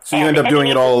 So you end up doing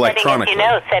it all electronically.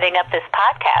 Setting up this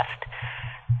podcast.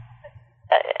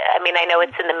 I know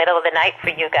it's in the middle of the night for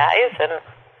you guys.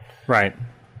 Right.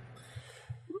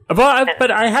 Well,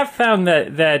 but I have found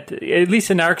that at least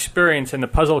in our experience in the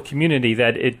puzzle community,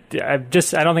 that I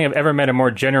don't think I've ever met a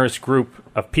more generous group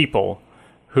of people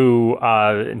who,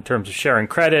 in terms of sharing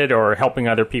credit or helping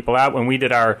other people out. When we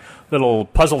did our little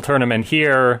puzzle tournament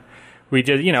here, we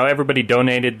did, everybody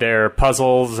donated their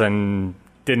puzzles and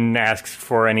didn't ask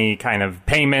for any kind of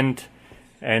payment.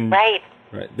 And right.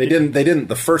 They didn't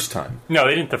the first time. No,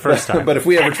 they didn't the first time. But if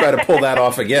we ever try to pull that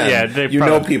off again, people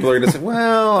are going to say,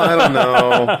 well, I don't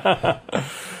know.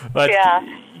 But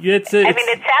it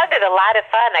sounded a lot of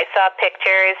fun. I saw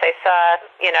pictures.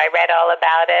 I read all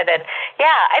about it. And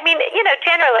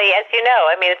generally, as you know,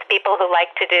 it's people who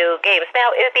like to do games.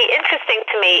 Now, it would be interesting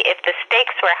to me if the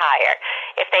stakes were higher,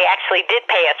 if they actually did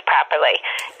pay us properly,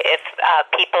 if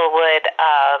people would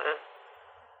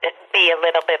be a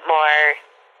little bit more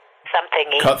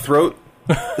something-y. Cutthroat?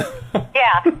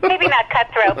 Yeah, maybe not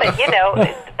cutthroat, but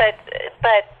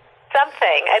but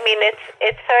something.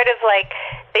 It's sort of like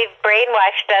they've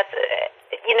brainwashed us.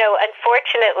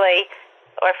 Unfortunately,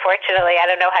 or fortunately, I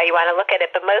don't know how you want to look at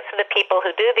it, but most of the people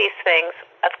who do these things,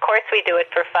 of course we do it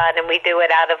for fun, and we do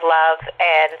it out of love,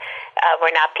 and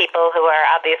we're not people who are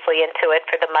obviously into it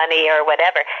for the money or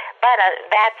whatever. But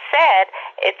that said,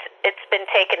 it's been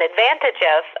taken advantage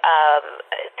of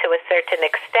to a certain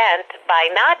extent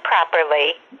by not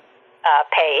properly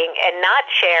paying and not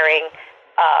sharing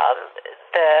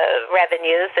the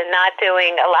revenues and not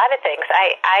doing a lot of things.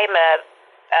 I'm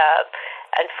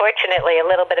unfortunately a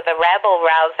little bit of a rabble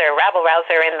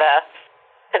rouser in the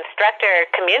constructor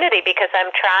community, because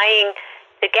I'm trying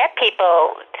to get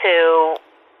people to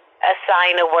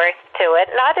assign a worth to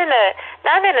it, not in a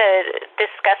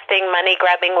disgusting money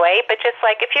grubbing way, but just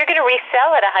like, if you're going to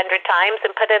resell it 100 times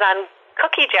and put it on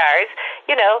cookie jars,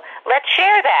 let's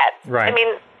share that. Right. I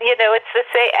mean, it's the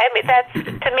same. I mean,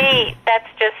 to me,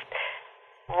 that's just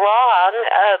wrong.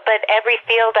 But every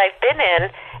field I've been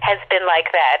in has been like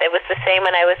that. It was the same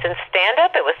when I was in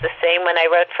stand-up. It was the same when I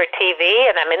wrote for TV,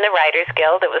 and I'm in the Writers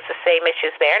Guild. It was the same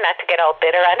issues there. Not to get all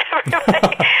bitter on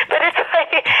everybody, but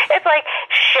it's like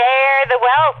share the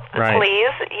wealth, right,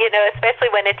 please. Especially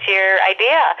when it's your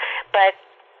idea. But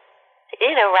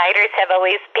writers have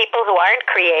always, people who aren't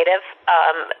creative,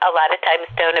 a lot of times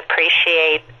don't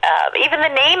appreciate even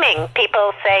the naming. People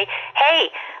say,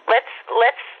 "Hey, let's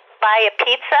buy a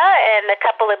pizza and a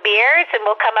couple of beers, and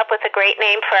we'll come up with a great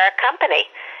name for our company."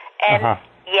 And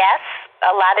yes,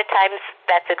 a lot of times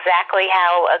that's exactly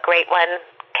how a great one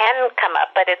can come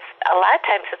up, but a lot of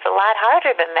times it's a lot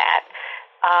harder than that,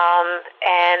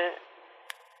 and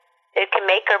it can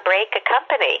make or break a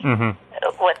company,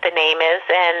 what the name is,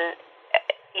 and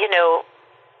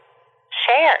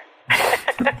share.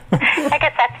 I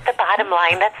guess that's the bottom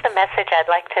line. That's the message I'd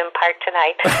like to impart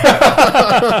tonight.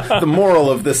 The moral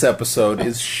of this episode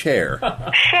is share.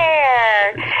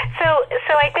 Share.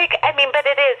 So I think, but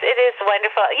it is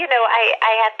wonderful.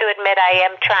 I have to admit, I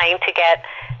am trying to get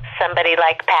somebody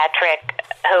like Patrick,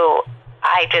 who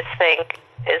I just think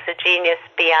is a genius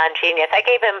beyond genius. I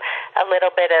gave him a little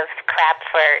bit of crap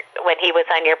for when he was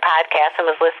on your podcast and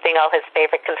was listing all his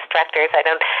favorite constructors. I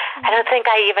don't think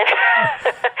I even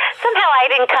somehow I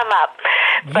didn't come up.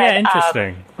 But,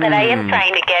 interesting. But I am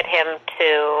trying to get him to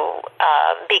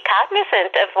be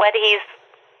cognizant of what he's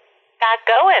got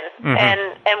going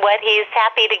and what he's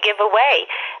happy to give away.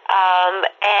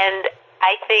 And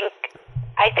I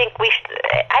think we should,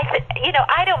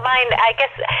 I don't mind. I guess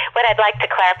what I'd like to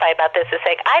clarify about this is,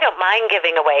 like, I don't mind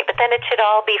giving away, but then it should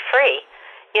all be free,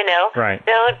 Right.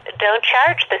 Don't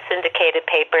charge the syndicated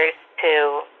papers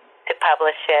to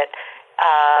publish it,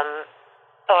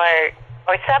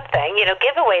 or something,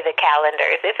 give away the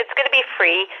calendars. If it's going to be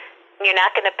free, you're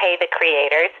not going to pay the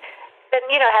creators, then,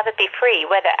 have it be free.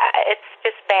 It's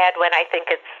just bad when I think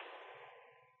it's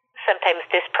sometimes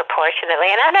disproportionately,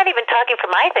 and I'm not even talking for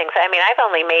my things. I mean, I've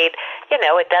only made,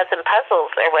 a dozen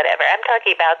puzzles or whatever. I'm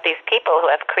talking about these people who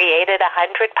have created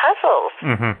 100 puzzles.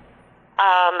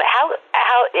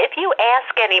 How if you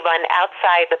ask anyone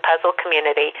outside the puzzle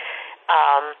community,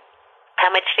 how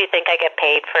much do you think I get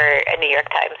paid for a New York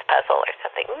Times puzzle or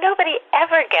something? Nobody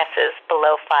ever guesses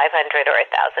below $500 or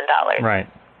 $1,000. Right.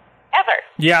 Ever.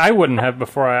 Yeah, I wouldn't have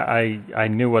before I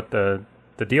knew what the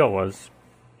deal was.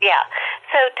 Yeah.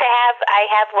 So I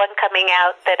have one coming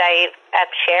out that I'm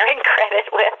sharing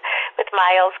credit with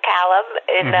Miles Callum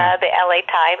in the LA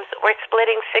Times. We're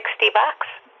splitting $60.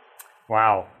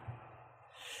 Wow.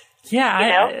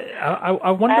 Yeah,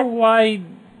 I wonder why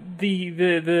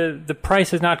the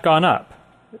price has not gone up.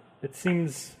 It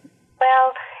seems.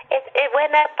 Well, it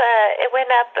went up.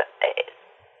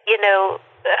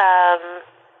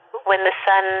 When the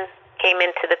sun came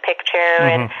into the picture,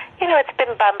 and it's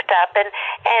been bumped up, and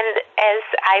as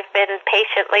I've been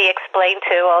patiently explained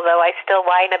to, although I still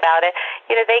whine about it,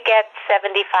 they get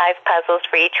 75 puzzles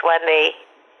for each one they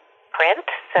print,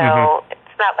 so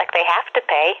it's not like they have to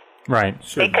pay. Right.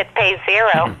 Sure. They could pay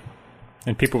zero.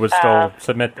 And people would still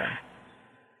submit them.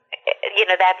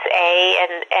 That's A,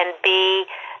 and B,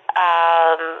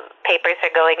 papers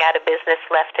are going out of business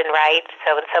left and right,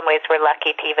 so in some ways we're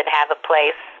lucky to even have a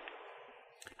place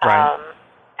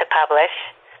to publish.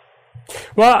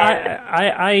 Well,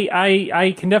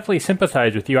 I can definitely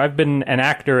sympathize with you. I've been an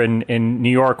actor in New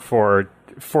York for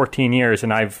 14 years,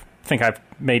 and I think I've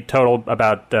made total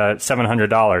about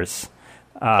 $700.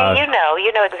 You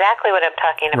know exactly what I'm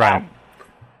talking about. Right.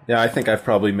 Yeah, I think I've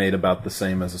probably made about the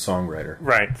same as a songwriter.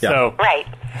 Right. Yeah. So right.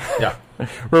 Yeah.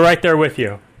 We're right there with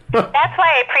you. That's why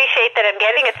I appreciate that I'm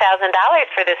getting $1,000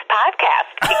 for this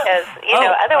podcast, because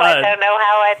otherwise I don't know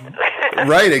how I'd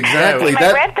right, exactly.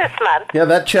 my rent this month. Yeah,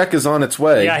 that check is on its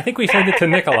way. Yeah, I think we sent it to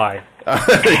Nikolai.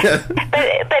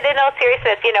 But in all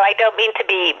seriousness, I don't mean to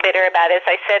be bitter about it. As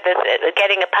I said,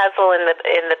 getting a puzzle in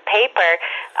the paper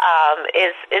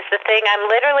is the thing I'm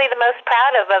literally the most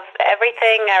proud of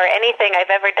everything or anything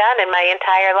I've ever done in my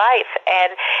entire life.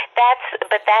 And that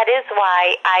is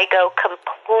why I go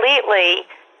completely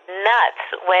nuts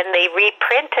when they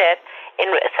reprint it in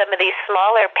some of these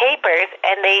smaller papers,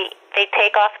 and they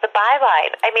take off the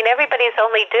byline. I mean, everybody's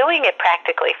only doing it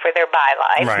practically for their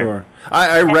byline. Right. Sure.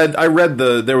 I read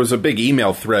there was a big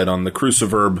email thread on the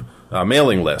Cruciverb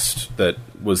mailing list that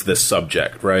was this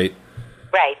subject, right?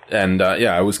 Right. And,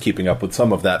 I was keeping up with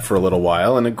some of that for a little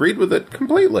while and agreed with it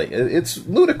completely. It's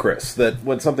ludicrous that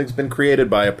when something's been created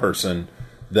by a person,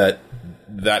 that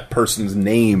person's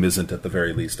name isn't at the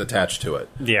very least attached to it.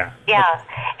 Yeah. Yeah.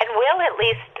 And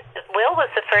Will was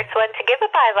the first one to give a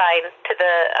byline to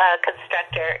the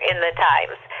constructor in the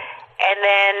Times, and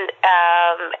then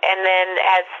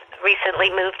has recently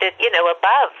moved it,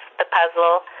 above the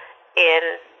puzzle in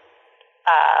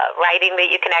writing that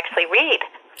you can actually read.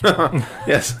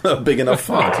 Yes, a big enough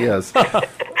font. Yes. So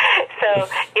that's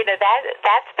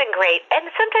been great, and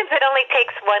sometimes it only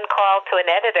takes one call to an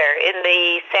editor. In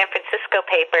the San Francisco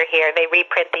paper here, they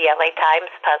reprint the LA Times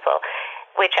puzzle,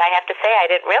 which I have to say I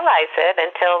didn't realize it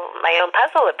until my own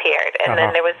puzzle appeared, and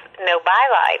then there was no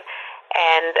byline.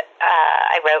 And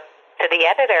I wrote to the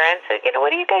editor and said, what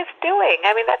are you guys doing?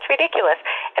 I mean, that's ridiculous.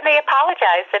 And they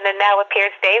apologized, and it now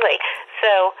appears daily.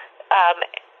 So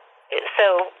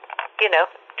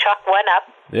chalk one up,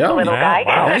 little guy.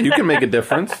 Wow. Yeah, you can make a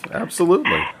difference.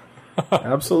 Absolutely.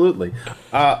 Absolutely.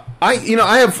 I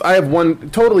have one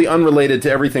totally unrelated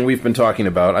to everything we've been talking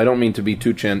about. I don't mean to be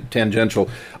too tangential.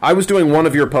 I was doing one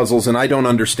of your puzzles, and I don't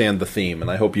understand the theme,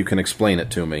 and I hope you can explain it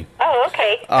to me. Oh,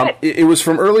 okay. It was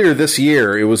from earlier this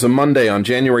year. It was a Monday on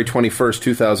January 21st,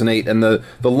 2008, and the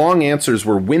long answers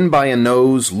were win by a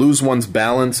nose, lose one's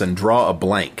balance, and draw a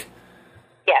blank.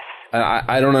 Yes.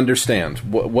 I don't understand.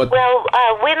 What? Well,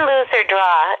 win, lose, or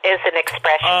draw is an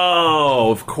expression.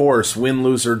 Oh, of course. Win,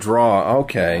 lose, or draw.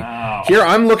 Okay. Wow. Here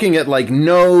I'm looking at like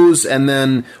nose and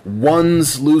then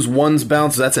lose one's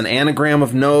bounce. That's an anagram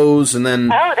of nose, and then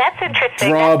that's interesting.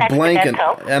 Draw that's blank,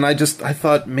 and I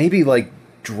thought maybe like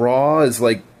draw is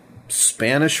like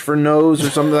Spanish for nose or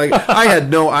something like. I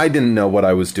didn't know what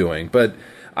I was doing, but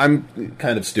I'm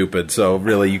kind of stupid, so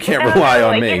really you can't rely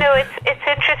on me. It's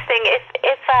interesting. If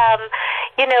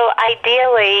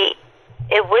ideally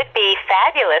it would be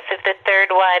fabulous if the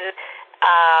third one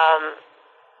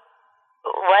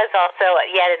was also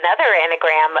yet another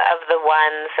anagram of the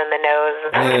ones and the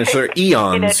nose. Yeah, so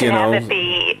eons, to have it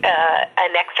be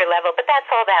an extra level, but that's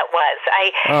all that was.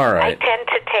 I tend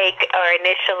to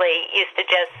initially used to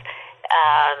just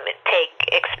take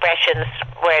expressions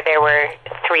where there were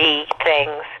three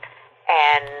things,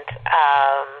 and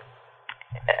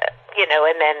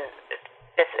and then.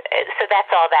 So that's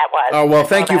all that was. Oh, well,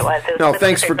 thank you. No,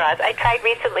 thanks for... I tried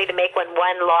recently to make one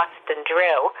lost and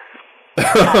Drew.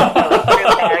 Drew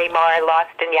Barrymore,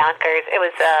 Lost in Yonkers. It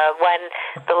was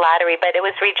the lottery, but it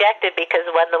was rejected because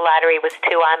the lottery was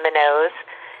too on the nose,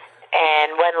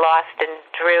 and one Lost and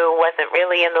Drew wasn't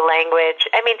really in the language.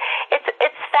 I mean,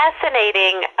 it's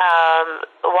fascinating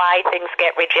why things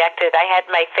get rejected. I had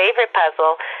my favorite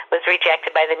puzzle was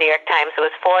rejected by the New York Times. It was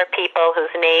 4 people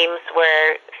whose names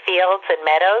were Fields and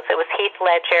Meadows. It was Heath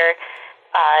Ledger,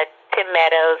 Tim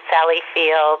Meadows, Sally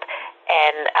Field,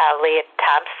 and Leah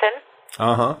Thompson.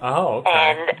 Oh, okay.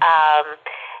 And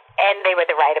they were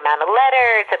the right amount of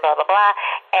letters and blah blah blah.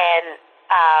 And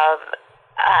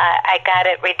I got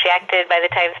it rejected by the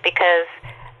Times because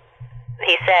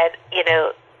he said,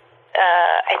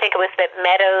 I think it was that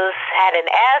Meadows had an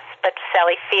S, but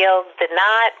Sally Field did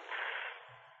not.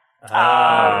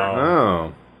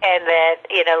 And that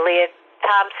Leah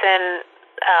Thompson,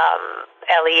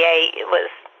 LEA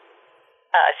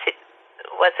she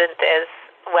wasn't as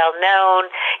well known.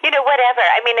 Whatever.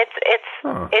 I mean,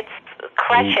 it's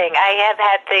crushing. I have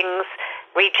had things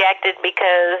rejected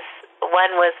because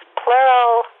one was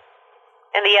plural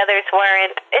and the others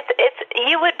weren't. It's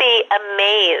you would be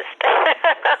amazed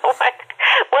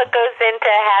what goes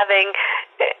into having.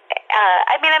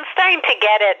 I'm starting to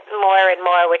get it more and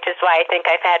more, which is why I think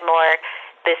I've had more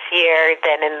this year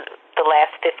than in the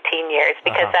last 15 years,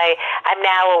 because I'm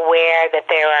now aware that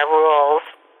there are rules.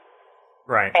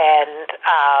 Right. And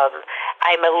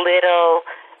I'm a little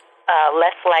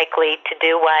less likely to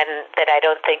do one that I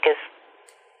don't think is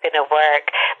going to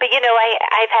work. But,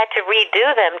 I've had to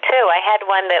redo them, too. I had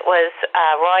one that was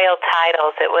royal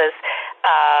titles. It was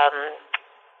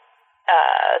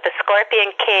the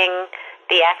Scorpion King,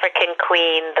 the African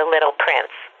Queen, the Little Prince.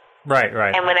 Right.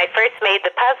 And when I first made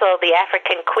the puzzle, the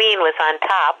African queen was on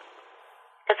top,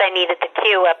 because I needed the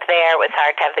Q up there. It was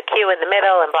hard to have the Q in the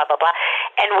middle and blah, blah, blah.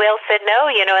 And Will said, no,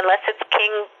 unless it's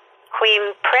king,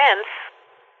 queen, prince,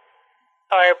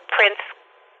 or prince,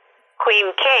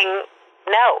 queen, king,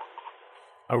 no.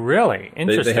 Oh, really?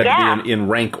 Interesting. They had to be in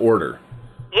rank order.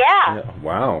 Yeah.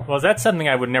 Wow. Well, that's something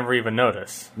I would never even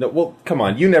notice. No, well, come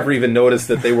on. You never even noticed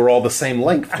that they were all the same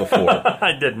length before.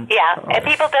 I didn't. Yeah, and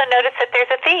people don't notice that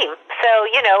there's a theme. So,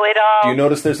 it all... Do you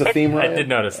notice there's a theme, Ryan? I did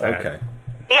notice that. Okay.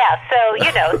 Yeah, so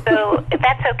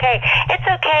that's okay. It's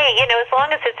okay, as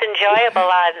long as it's enjoyable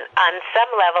on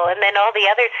some level, and then all the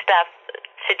other stuff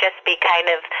should just be kind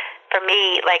of, for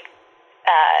me, like,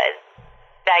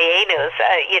 Dianu's,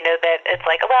 that it's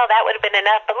like, well, that would have been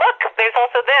enough, but look, there's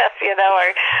also this, or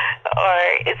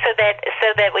so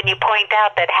that when you point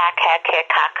out that hack, hack,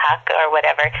 hick, huck, huck, or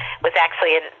whatever was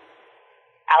actually in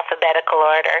alphabetical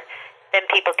order, then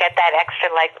people get that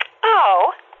extra, like,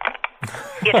 oh,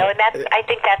 and I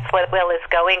think that's what Will is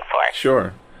going for.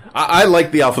 Sure. I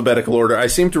like the alphabetical order. I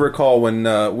seem to recall when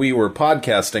we were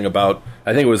podcasting about,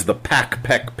 I think it was the Pack,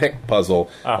 Peck, Pick puzzle,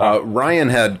 Ryan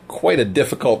had quite a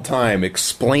difficult time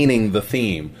explaining the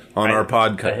theme on our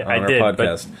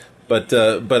podcast.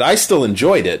 But I still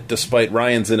enjoyed it, despite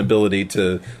Ryan's inability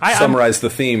to summarize the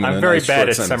theme. I'm very bad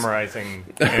at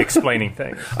summarizing and explaining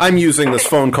things. I'm using this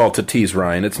phone call to tease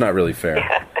Ryan. It's not really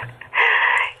fair.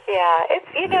 Yeah,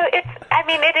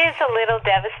 it is a little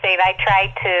devastating. I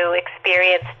tried to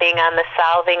experience being on the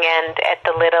solving end at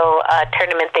the little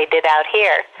tournament they did out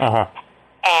here.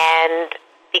 And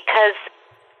because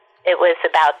it was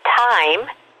about time,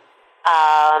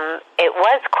 it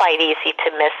was quite easy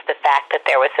to miss the fact that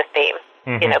there was a theme.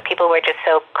 People were just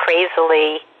so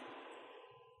crazily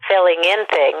filling in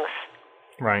things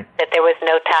that there was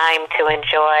no time to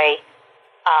enjoy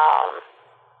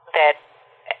that.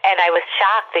 And I was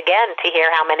shocked, again, to hear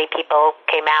how many people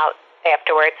came out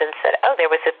afterwards and said, oh,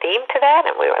 there was a theme to that?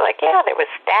 And we were like, yeah, there was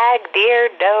stag, deer,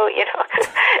 doe,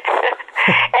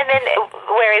 And then,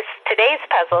 whereas today's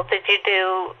puzzle, did you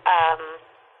do,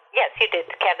 yes, you did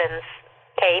Kevin's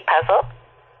K puzzle,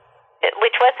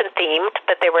 which wasn't themed,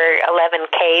 but there were 11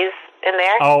 Ks in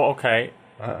there. Oh, okay.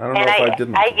 I don't know if I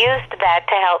didn't. I used that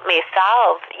to help me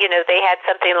solve. They had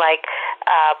something like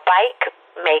bike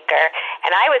maker,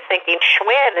 and I was thinking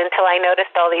Schwinn until I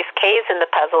noticed all these K's in the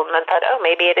puzzle, and then thought, oh,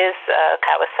 maybe it is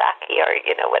Kawasaki or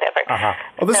whatever.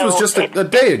 Well, this was just a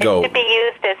day ago. It should be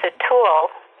used as a tool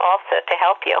also to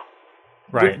help you.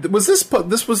 Right. Was this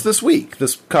this week?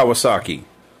 This Kawasaki?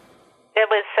 It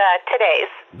was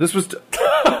today's. This was.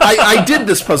 I did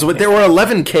this puzzle, but there were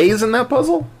 11 K's in that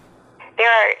puzzle. There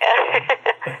are.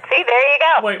 See, there you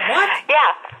go. Wait, what?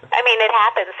 Yeah. It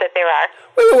happens that there are.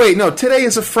 Wait. No, today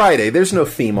is a Friday. There's no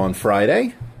theme on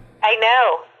Friday. I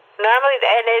know. Normally,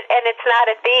 and it's not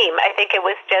a theme. I think it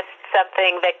was just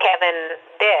something that Kevin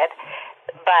did.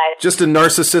 But just a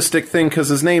narcissistic thing because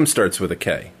his name starts with a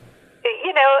K.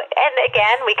 And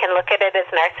again, we can look at it as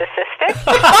narcissistic.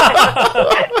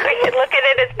 We can look at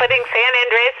it as putting San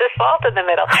Andreas' fault in the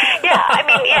middle.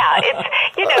 Yeah, it's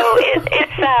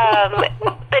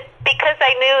but because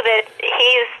I knew that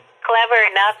he's clever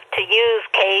enough to use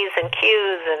K's and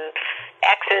Q's and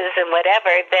X's and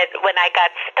whatever, that when I got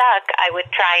stuck, I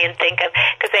would try and think of,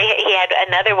 because he had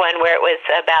another one where it was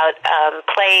about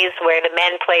plays where the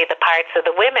men play the parts of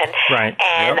the women. Right.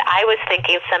 And I was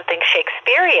thinking something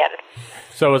Shakespearean.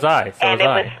 So was I.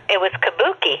 It was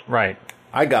kabuki. Right.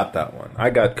 I got that one. I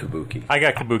got kabuki.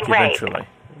 Eventually.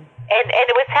 And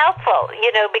it was helpful,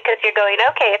 because you're going,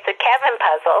 okay, it's a Kevin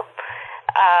puzzle.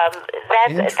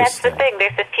 That's the thing.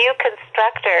 There's a few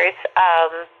constructors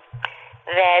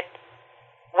that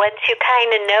once you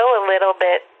kind of know a little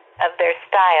bit of their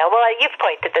style, well, you've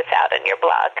pointed this out on your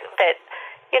blog, that,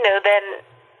 then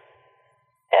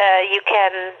you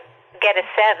can get a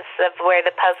sense of where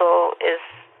the puzzle is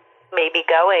maybe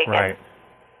going. Right.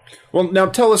 Well, now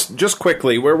tell us just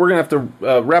quickly, we're going to have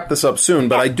to wrap this up soon,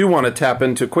 but I do want to tap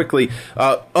into quickly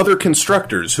other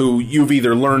constructors who you've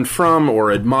either learned from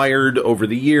or admired over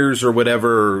the years or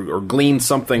whatever, or gleaned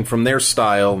something from their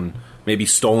style and maybe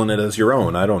stolen it as your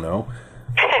own. I don't know.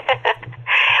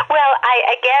 Well,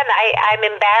 I'm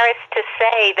embarrassed to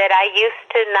say that I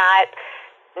used to not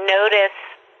notice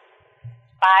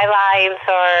bylines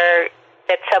or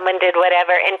that someone did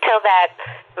whatever until that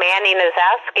Manny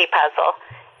Nazowski puzzle.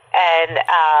 And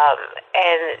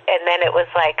then it was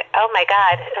like, oh my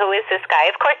God, who is this guy?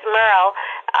 Of course, Merle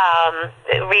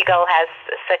Regal has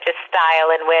such a style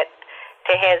and wit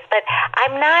to his, but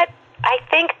I'm not I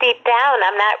think deep down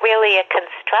I'm not really a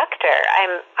constructor.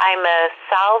 I'm a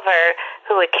solver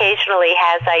who occasionally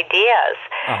has ideas.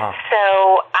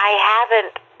 So I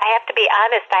have to be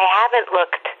honest, I haven't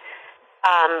looked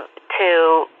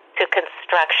to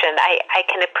construction. I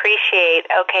can appreciate,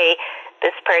 okay,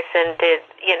 this person did,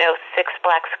 6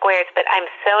 black squares, but I'm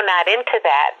so not into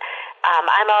that.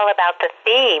 I'm all about the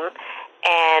theme,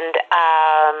 and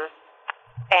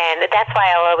that's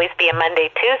why I'll always be a Monday,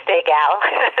 Tuesday gal.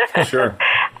 Sure.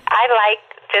 I like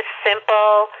just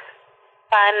simple,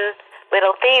 fun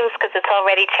little themes because it's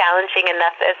already challenging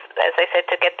enough, as I said,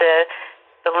 to get the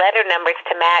letter numbers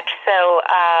to match. So,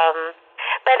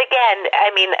 but again,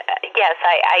 I mean, yes,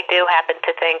 I do happen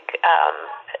to think,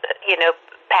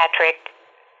 Patrick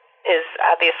is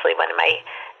obviously one of my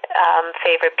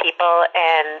favorite people,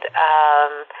 and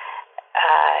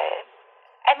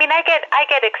I mean, I get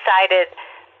excited,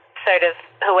 sort of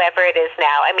whoever it is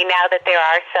now. I mean, now that there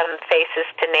are some faces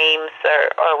to names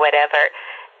or whatever,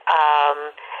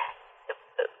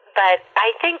 but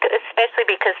I think especially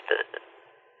because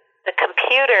the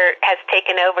computer has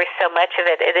taken over so much of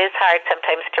it, it is hard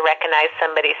sometimes to recognize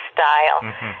somebody's style.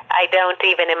 I don't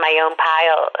even in my own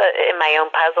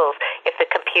puzzles. If the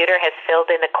computer has filled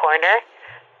in a corner,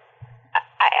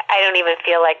 I don't even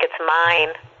feel like it's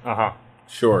mine.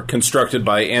 Sure. Constructed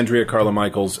by Andrea Carla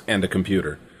Michaels and a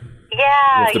computer.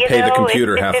 Yeah, you have to pay the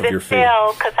computer half of your fee.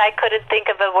 Because I couldn't think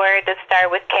of a word that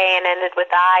started with K and ended with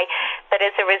I. But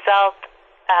as a result,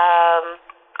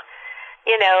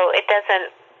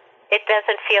 it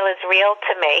doesn't feel as real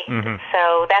to me.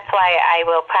 So that's why I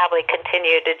will probably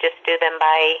continue to just do them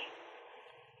by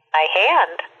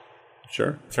hand.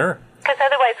 Sure. Because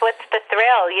otherwise, what's the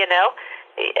thrill,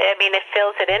 I mean, it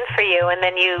fills it in for you, and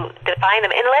then you define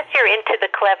them, unless you're into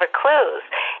the clever clues.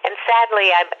 And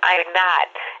sadly, I'm not.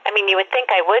 I mean, you would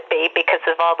think I would be because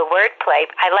of all the wordplay.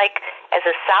 I like, as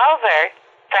a solver,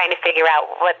 trying to figure out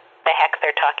what the heck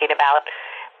they're talking about.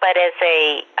 But as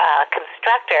a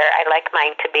constructor, I like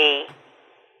mine to be,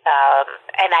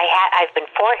 and I've been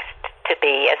forced to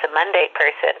be, as a Monday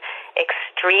person,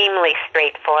 extremely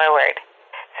straightforward.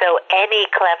 So any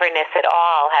cleverness at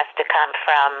all has to come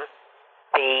from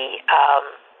the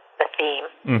theme.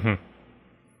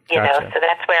 Gotcha. So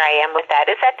that's where I am with that.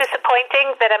 Is that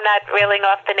disappointing that I'm not reeling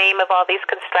off the name of all these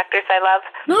constructors I love?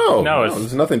 No,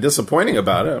 there's nothing disappointing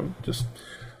about it.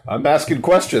 I'm asking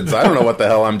questions. I don't know what the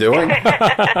hell I'm doing.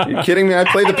 Are you kidding me? I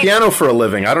play the piano for a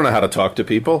living. I don't know how to talk to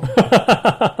people.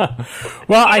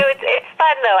 Well, it's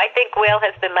fun, though. I think Will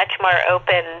has been much more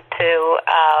open to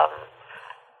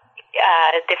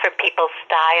different people's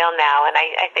style now, and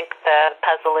I think the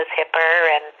puzzle is hipper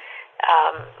and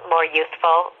more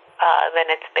youthful than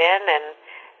it's been. And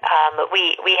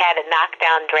we had a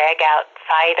knockdown, drag-out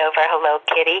fight over Hello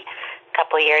Kitty a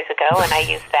couple of years ago, and I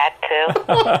used that to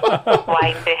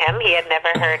whine to him. He had never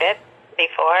heard it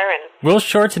before. And Will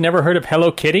Shorts had never heard of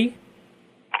Hello Kitty?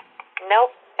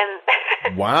 Nope.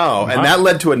 Wow. And that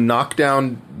led to a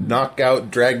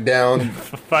knockout, drag down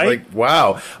fight?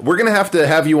 Wow. We're going to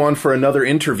have you on for another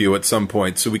interview at some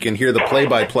point so we can hear the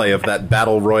play-by-play of that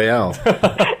battle royale.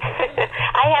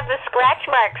 I have the scratch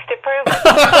marks to prove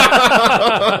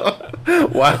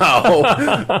it.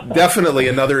 Wow. Definitely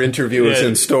another interview is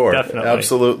in store. Definitely.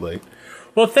 Absolutely.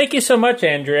 Well, thank you so much,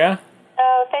 Andrea.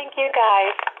 Oh, thank you,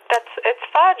 guys. It's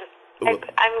fun.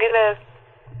 I'm going to,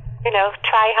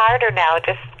 try harder now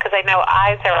just because I know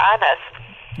eyes are on us.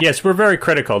 Yes, we're very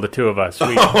critical, the two of us.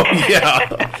 Yeah.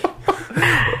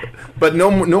 But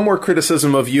no more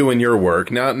criticism of you and your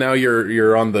work. Now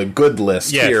you're on the good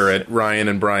list here at Ryan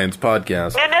and Brian's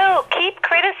podcast. No, keep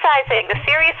criticizing.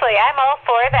 Seriously, I'm all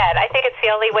for that. I think it's the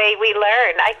only way we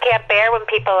learn. I can't bear when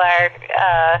people are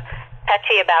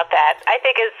touchy about that. I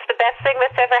think it's the best thing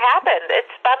that's ever happened. It's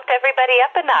bumped everybody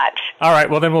up a notch. All right,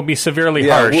 well then we'll be severely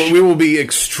harsh. We will be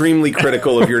extremely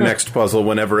critical of your next puzzle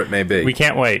whenever it may be. We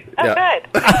can't wait. Oh, good.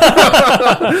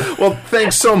 Well,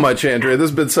 thanks so much, Andrea.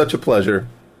 This has been such a pleasure.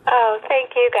 Oh,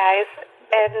 thank you, guys.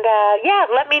 And,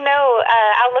 let me know.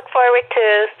 I'll look forward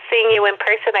to seeing you in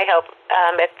person, I hope,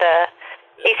 at the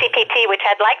ECPT, which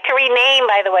I'd like to rename,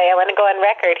 by the way. I want to go on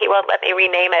record. He won't let me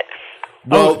rename it.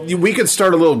 Well, we could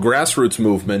start a little grassroots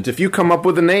movement. If you come up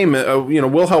with a name,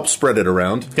 we'll help spread it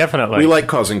around. Definitely. We like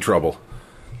causing trouble.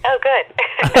 Oh, good.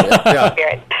 Yeah.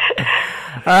 Spirit.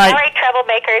 All right,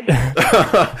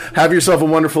 troublemakers. Have yourself a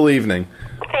wonderful evening.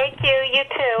 Thank you. You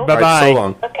too. Bye-bye. All right, so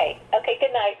long. Okay,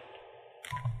 good night.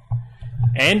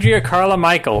 Andrea Carla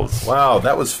Michaels. Wow,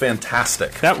 that was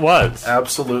fantastic. That was.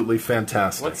 Absolutely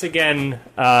fantastic. Once again,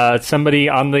 somebody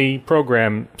on the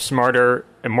program, smarter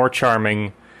and more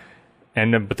charming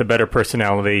and with a better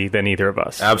personality than either of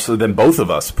us. Absolutely, than both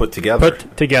of us put together.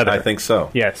 I think so.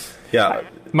 Yes. Yeah.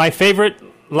 My favorite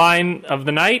line of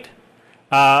the night,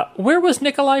 where was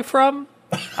Nikolai from?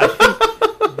 I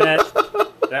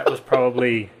think that was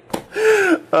probably...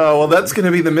 well, that's going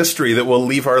to be the mystery that we'll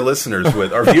leave our listeners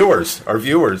with, our viewers,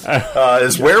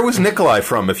 is where was Nikolai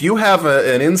from? If you have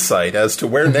an insight as to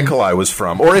where Nikolai was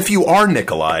from, or if you are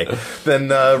Nikolai, then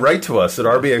write to us at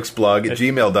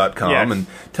rbxblog@gmail.com and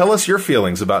tell us your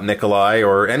feelings about Nikolai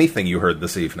or anything you heard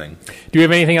this evening. Do you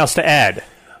have anything else to add?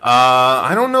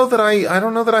 I don't know that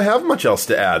I have much else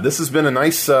to add. This has been a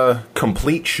nice,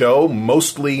 complete show,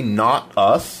 mostly not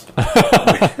us,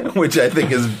 which I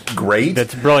think is great.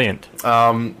 That's brilliant.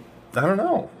 I don't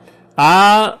know.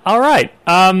 All right.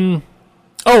 I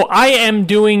am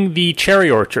doing the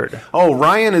Cherry Orchard. Oh,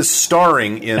 Ryan is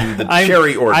starring in the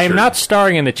Cherry Orchard. I am not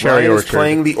starring in the Cherry Ryan Orchard. is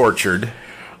playing the Orchard.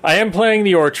 I am playing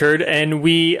the Orchard, and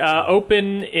we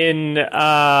open in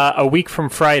a week from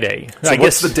Friday. So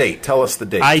what's the date? Tell us the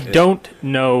date. I don't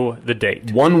know the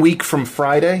date. 1 week from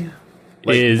Friday?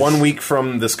 Like 1 week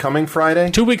from this coming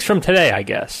Friday? 2 weeks from today, I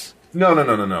guess.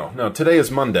 No. Today is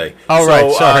Monday. Oh,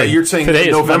 right, sorry. You're saying today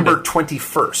November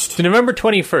 21st. So November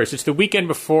 21st. It's the weekend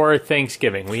before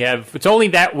Thanksgiving. It's only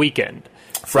that weekend.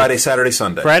 Friday, Saturday,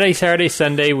 Sunday. Friday, Saturday,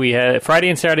 Sunday. We have Friday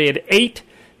and Saturday at 8.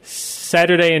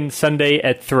 Saturday and Sunday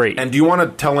at 3. And do you want to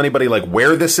tell anybody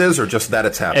where this is, or just that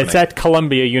it's happening? It's at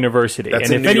Columbia University. That's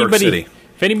in New York City.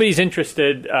 If anybody's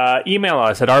interested, email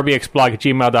us at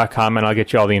rbxblog@gmail.com, and I'll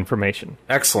get you all the information.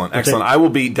 Excellent. I will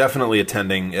be definitely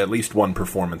attending at least one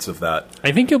performance of that.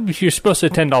 I think you're supposed to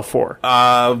attend all 4.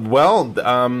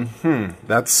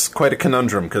 That's quite a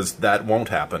conundrum, because that won't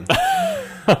happen.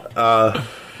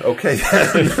 Okay,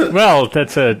 then. Well,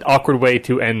 that's an awkward way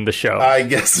to end the show. I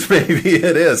guess maybe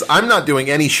it is. I'm not doing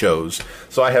any shows,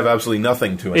 so I have absolutely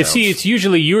nothing to announce. It's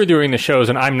usually you're doing the shows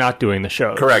and I'm not doing the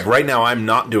shows. Correct. Right now, I'm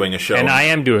not doing a show. And I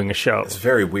am doing a show. It's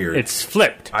very weird. It's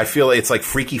flipped. I feel it's like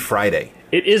Freaky Friday.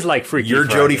 It is like Freaky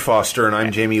Friday. You're Jodie Foster, and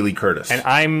I'm Jamie Lee Curtis. And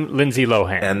I'm Lindsay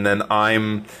Lohan. And then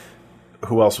I'm...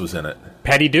 Who else was in it?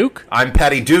 Patty Duke? I'm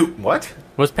Patty Duke. What?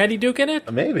 Was Patty Duke in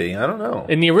it? Maybe. I don't know.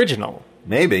 In the original?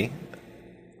 Maybe.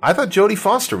 I thought Jodie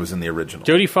Foster was in the original.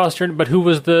 Jodie Foster, but who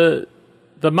was the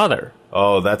mother?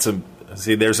 Oh,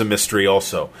 there's a mystery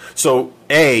also. So,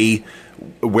 A,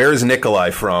 where is Nikolai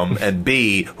from? And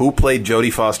B, who played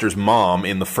Jodie Foster's mom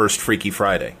in the first Freaky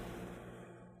Friday?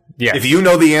 Yes. If you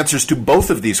know the answers to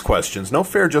both of these questions, no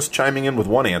fair just chiming in with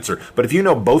one answer, but if you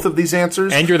know both of these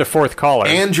answers... And you're the fourth caller.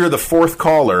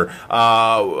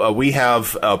 We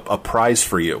have a prize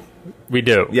for you. We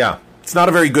do. Yeah. It's not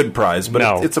a very good prize,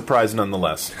 but it's a prize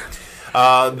nonetheless.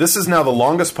 This is now the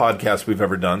longest podcast we've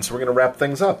ever done, so we're going to wrap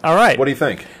things up. All right. What do you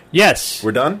think? Yes.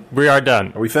 We're done? We are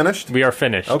done. Are we finished? We are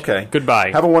finished. Okay. Goodbye.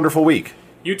 Have a wonderful week.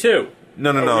 You too.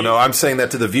 No. I'm saying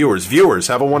that to the viewers. Viewers,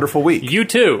 have a wonderful week. You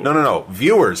too. No.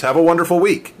 Viewers, have a wonderful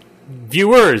week.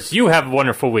 Viewers, you have a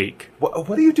wonderful week. What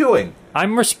are you doing?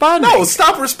 I'm responding. No,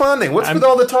 stop responding. What's with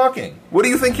all the talking? What do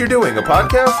you think you're doing? A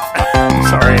podcast?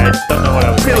 Sorry, I don't know what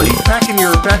I was Really? Back in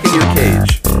your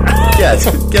cage. Yes,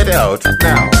 get out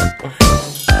now.